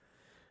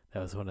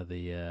was one of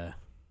the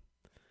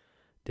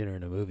dinner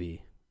and a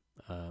movie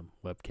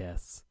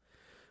webcasts.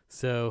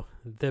 So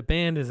the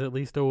band is at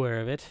least aware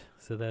of it,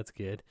 so that's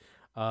good.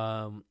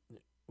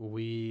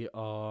 We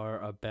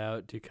are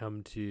about to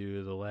come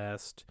to the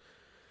last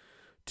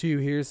two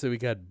here. So we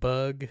got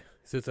Bug.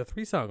 So it's a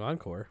 3-song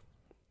encore.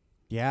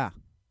 Yeah,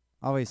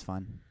 always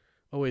fun.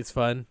 Always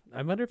fun.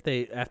 I wonder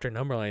if after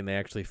Numberline, they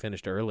actually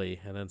finished early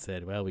and then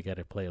said, well, we got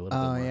to play a little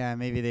bit more. Oh, yeah,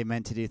 maybe they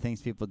meant to do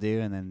Things People Do,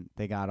 and then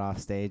they got off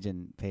stage,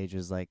 and Paige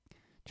was like,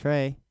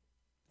 Trey.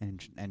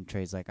 And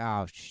Trey's like,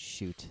 oh,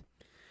 shoot.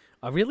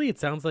 Really, it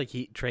sounds like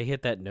Trey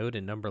hit that note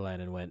in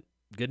Numberline and went,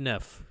 good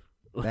enough.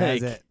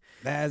 That's it.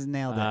 That's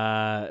nailed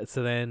it.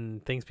 So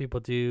then Things People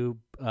Do,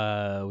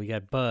 we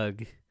got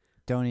Bug.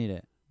 Don't Eat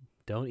It.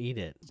 Don't Eat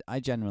It. I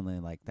genuinely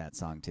like that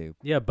song, too.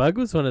 Yeah, Bug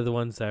was one of the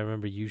ones I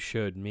remember you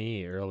showed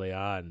me early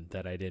on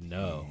that I didn't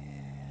know.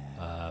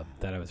 Yeah.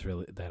 That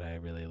I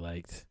really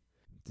liked.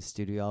 The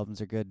studio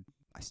albums are good.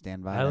 I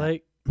stand by I that.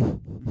 like.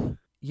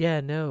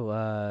 Yeah, no.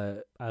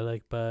 I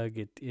like Bug.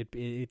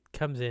 It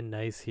comes in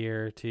nice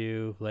here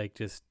too. Like,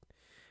 just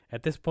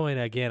at this point,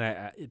 again,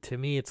 I to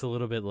me, it's a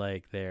little bit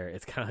like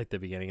it's kind of like the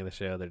beginning of the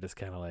show. They're just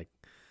kind of like,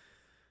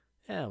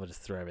 yeah, we'll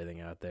just throw everything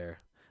out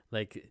there.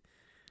 Like,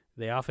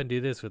 they often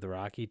do this with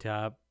Rocky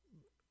Top,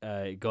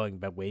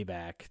 going way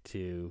back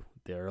to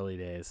the early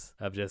days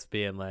of just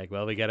being like,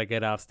 well, we got to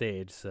get off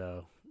stage,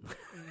 so.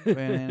 I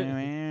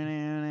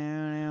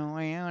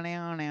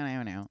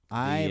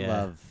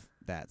love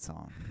that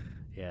song.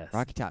 Yes.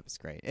 Rocky Top is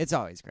great. It's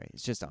always great.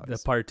 It's just always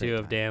the part great 2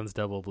 time. of Dan's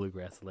Double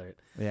Bluegrass Alert.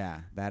 Yeah,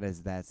 that's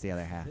the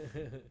other half.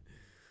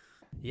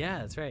 Yeah,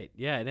 that's right.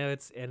 Yeah, no,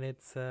 it's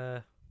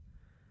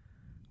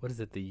what is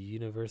it? The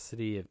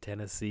University of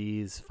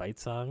Tennessee's fight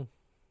song?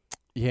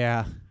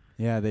 Yeah,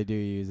 they do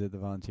use it. The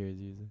Volunteers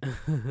use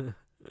it.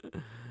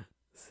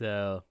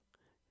 So,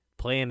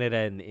 playing it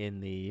in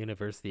the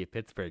University of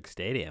Pittsburgh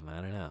Stadium,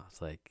 I don't know.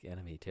 It's like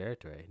enemy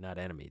territory. Not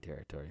enemy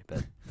territory,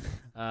 but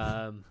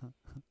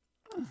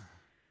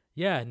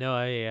yeah, no,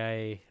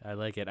 I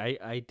like it.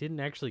 I didn't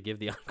actually give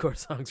the encore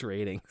songs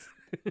ratings.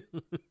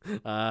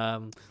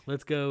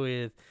 Let's go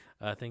with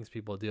Things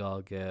People Do.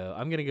 I'll go.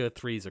 I'm gonna go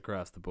 3s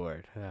across the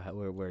board.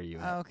 Where are you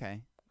at? Okay.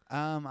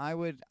 I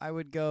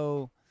would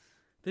go.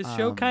 This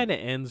show kind of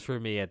ends for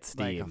me at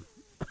Steam.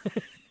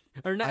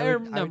 Or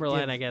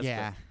Numberline, I guess.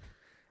 Yeah.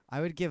 I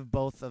would give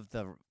both of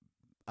the.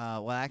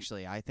 Well,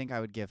 actually, I think I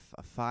would give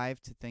a 5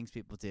 to Things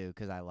People Do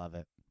because I love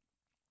it.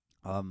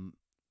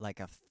 Like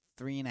a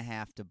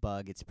 3.5 to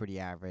Bug. It's pretty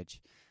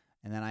average,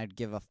 and then I'd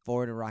give a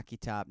 4 to Rocky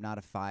Top, not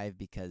a 5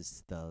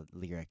 because the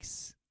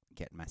lyrics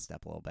get messed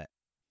up a little bit.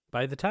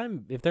 By the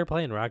time, if they're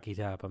playing Rocky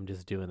Top, I'm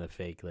just doing the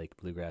fake like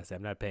bluegrass.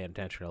 I'm not paying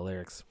attention to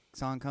lyrics.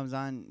 Song comes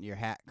on, your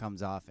hat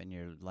comes off, and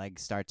your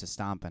legs start to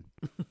stomping.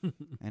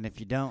 And if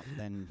you don't,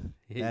 then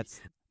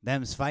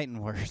Them's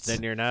fighting words.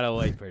 Then you're not a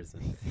white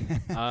person.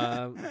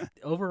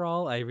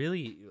 Overall, I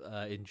really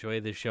enjoy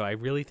this show. I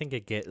really think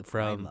it I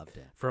from loved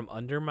it.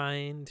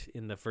 Undermined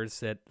in the first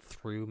set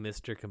through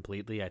Mr.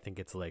 Completely. I think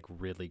it's like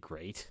really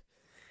great,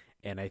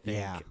 and I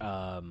think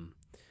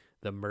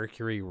the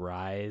Mercury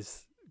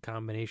Rise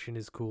combination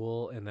is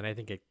cool, and then I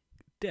think it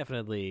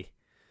definitely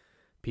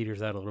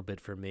peters out a little bit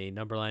for me.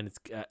 Numberline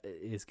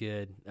is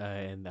good,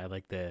 and I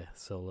like the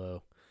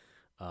solo.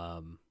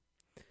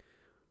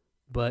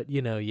 But,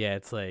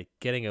 it's like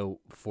getting a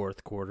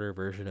fourth quarter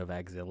version of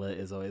Axilla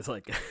is always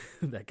like,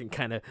 that can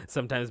kind of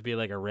sometimes be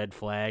like a red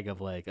flag of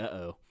like,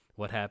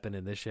 what happened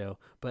in this show?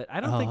 But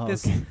I don't think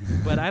this, okay.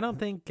 but I don't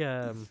think,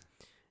 I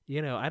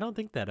don't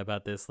think that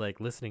about this, like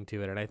listening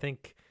to it. And I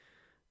think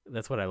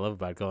that's what I love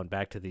about going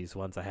back to these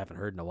ones I haven't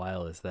heard in a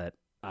while is that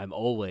I'm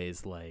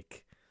always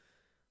like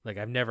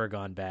I've never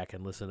gone back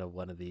and listened to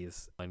one of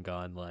these and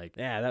gone like,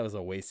 that was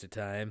a waste of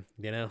time.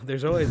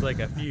 There's always like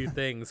a few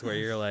things where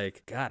you're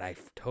like, God, I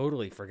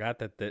totally forgot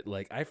that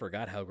like I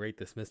forgot how great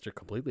this Mr.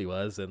 Completely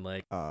was, and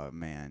like, Oh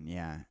man,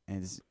 yeah,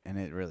 and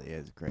it really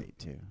is great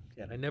too.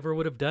 yeah, I never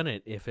would have done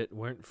it if it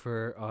weren't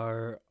for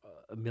our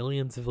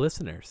millions of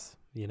listeners.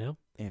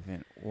 If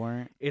it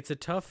weren't It's a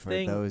tough for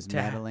thing. those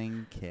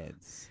meddling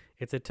kids.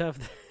 It's a tough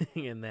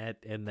thing in that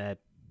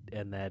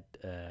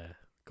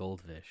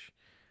goldfish.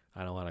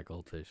 I don't want a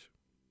goldfish.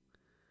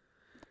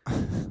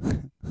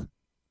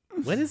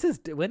 When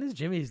is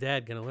Jimmy's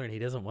dad gonna learn he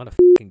doesn't want a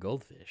fucking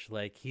goldfish?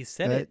 Like he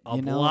said it a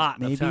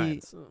lot of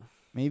times.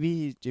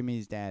 Maybe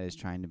Jimmy's dad is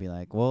trying to be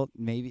like, well,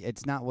 maybe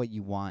it's not what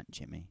you want,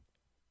 Jimmy.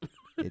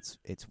 It's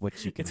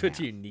what you can. It's what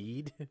have. you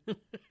need.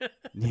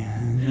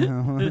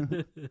 Yeah.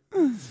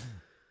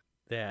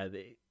 Yeah,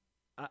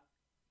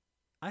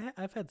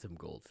 I've had some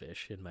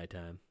goldfish in my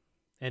time,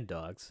 and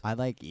dogs. I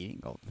like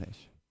eating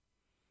goldfish,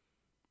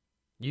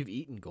 You've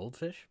eaten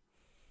goldfish?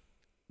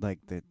 like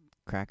the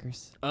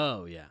crackers.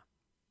 Oh yeah.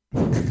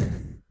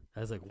 I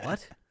was like,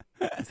 what?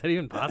 Is that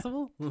even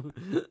possible?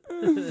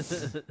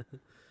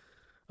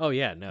 Oh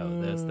yeah,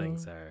 no, those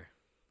things are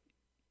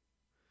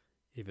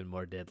even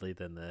more deadly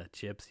than the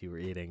chips you were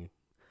eating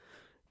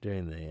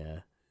during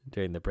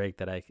the break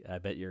that I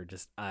bet you're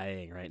just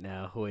eyeing right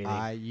now,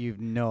 waiting. You've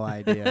no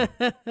idea.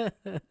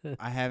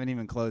 I haven't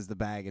even closed the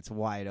bag. It's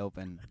wide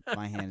open.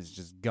 My hand is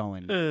just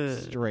going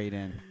straight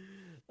in.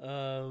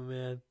 Oh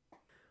man.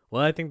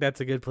 Well, I think that's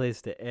a good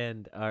place to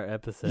end our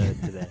episode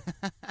today.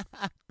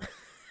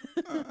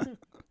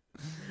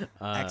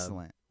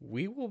 Excellent.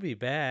 We will be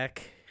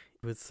back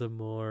with some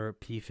more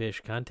P-Fish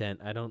content.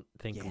 I don't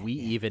think Yeah, we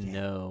yeah, even yeah.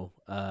 know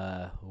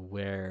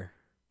where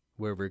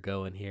we're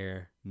going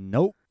here.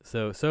 Nope.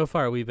 So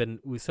far we've been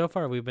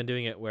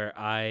doing it where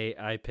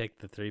I picked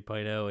the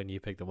 3.0 and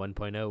you picked the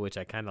 1.0, which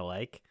I kind of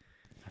like.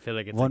 I feel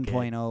like it's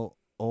 1.0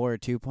 or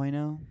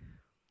 2.0.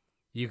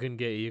 You can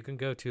go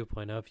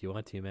 2.0 if you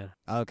want to, man.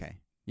 Okay.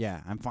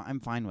 Yeah, I'm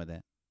fine with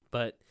it.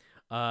 But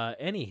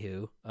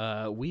anywho,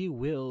 we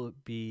will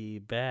be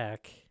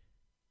back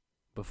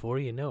before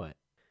you know it.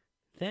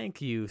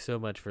 Thank you so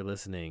much for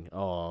listening,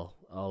 all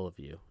of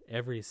you,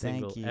 every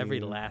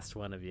last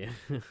one of you.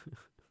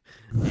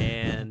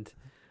 And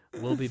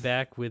we'll be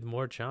back with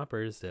more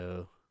chompers.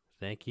 So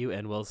thank you,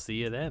 and we'll see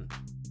you then.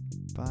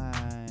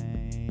 Bye.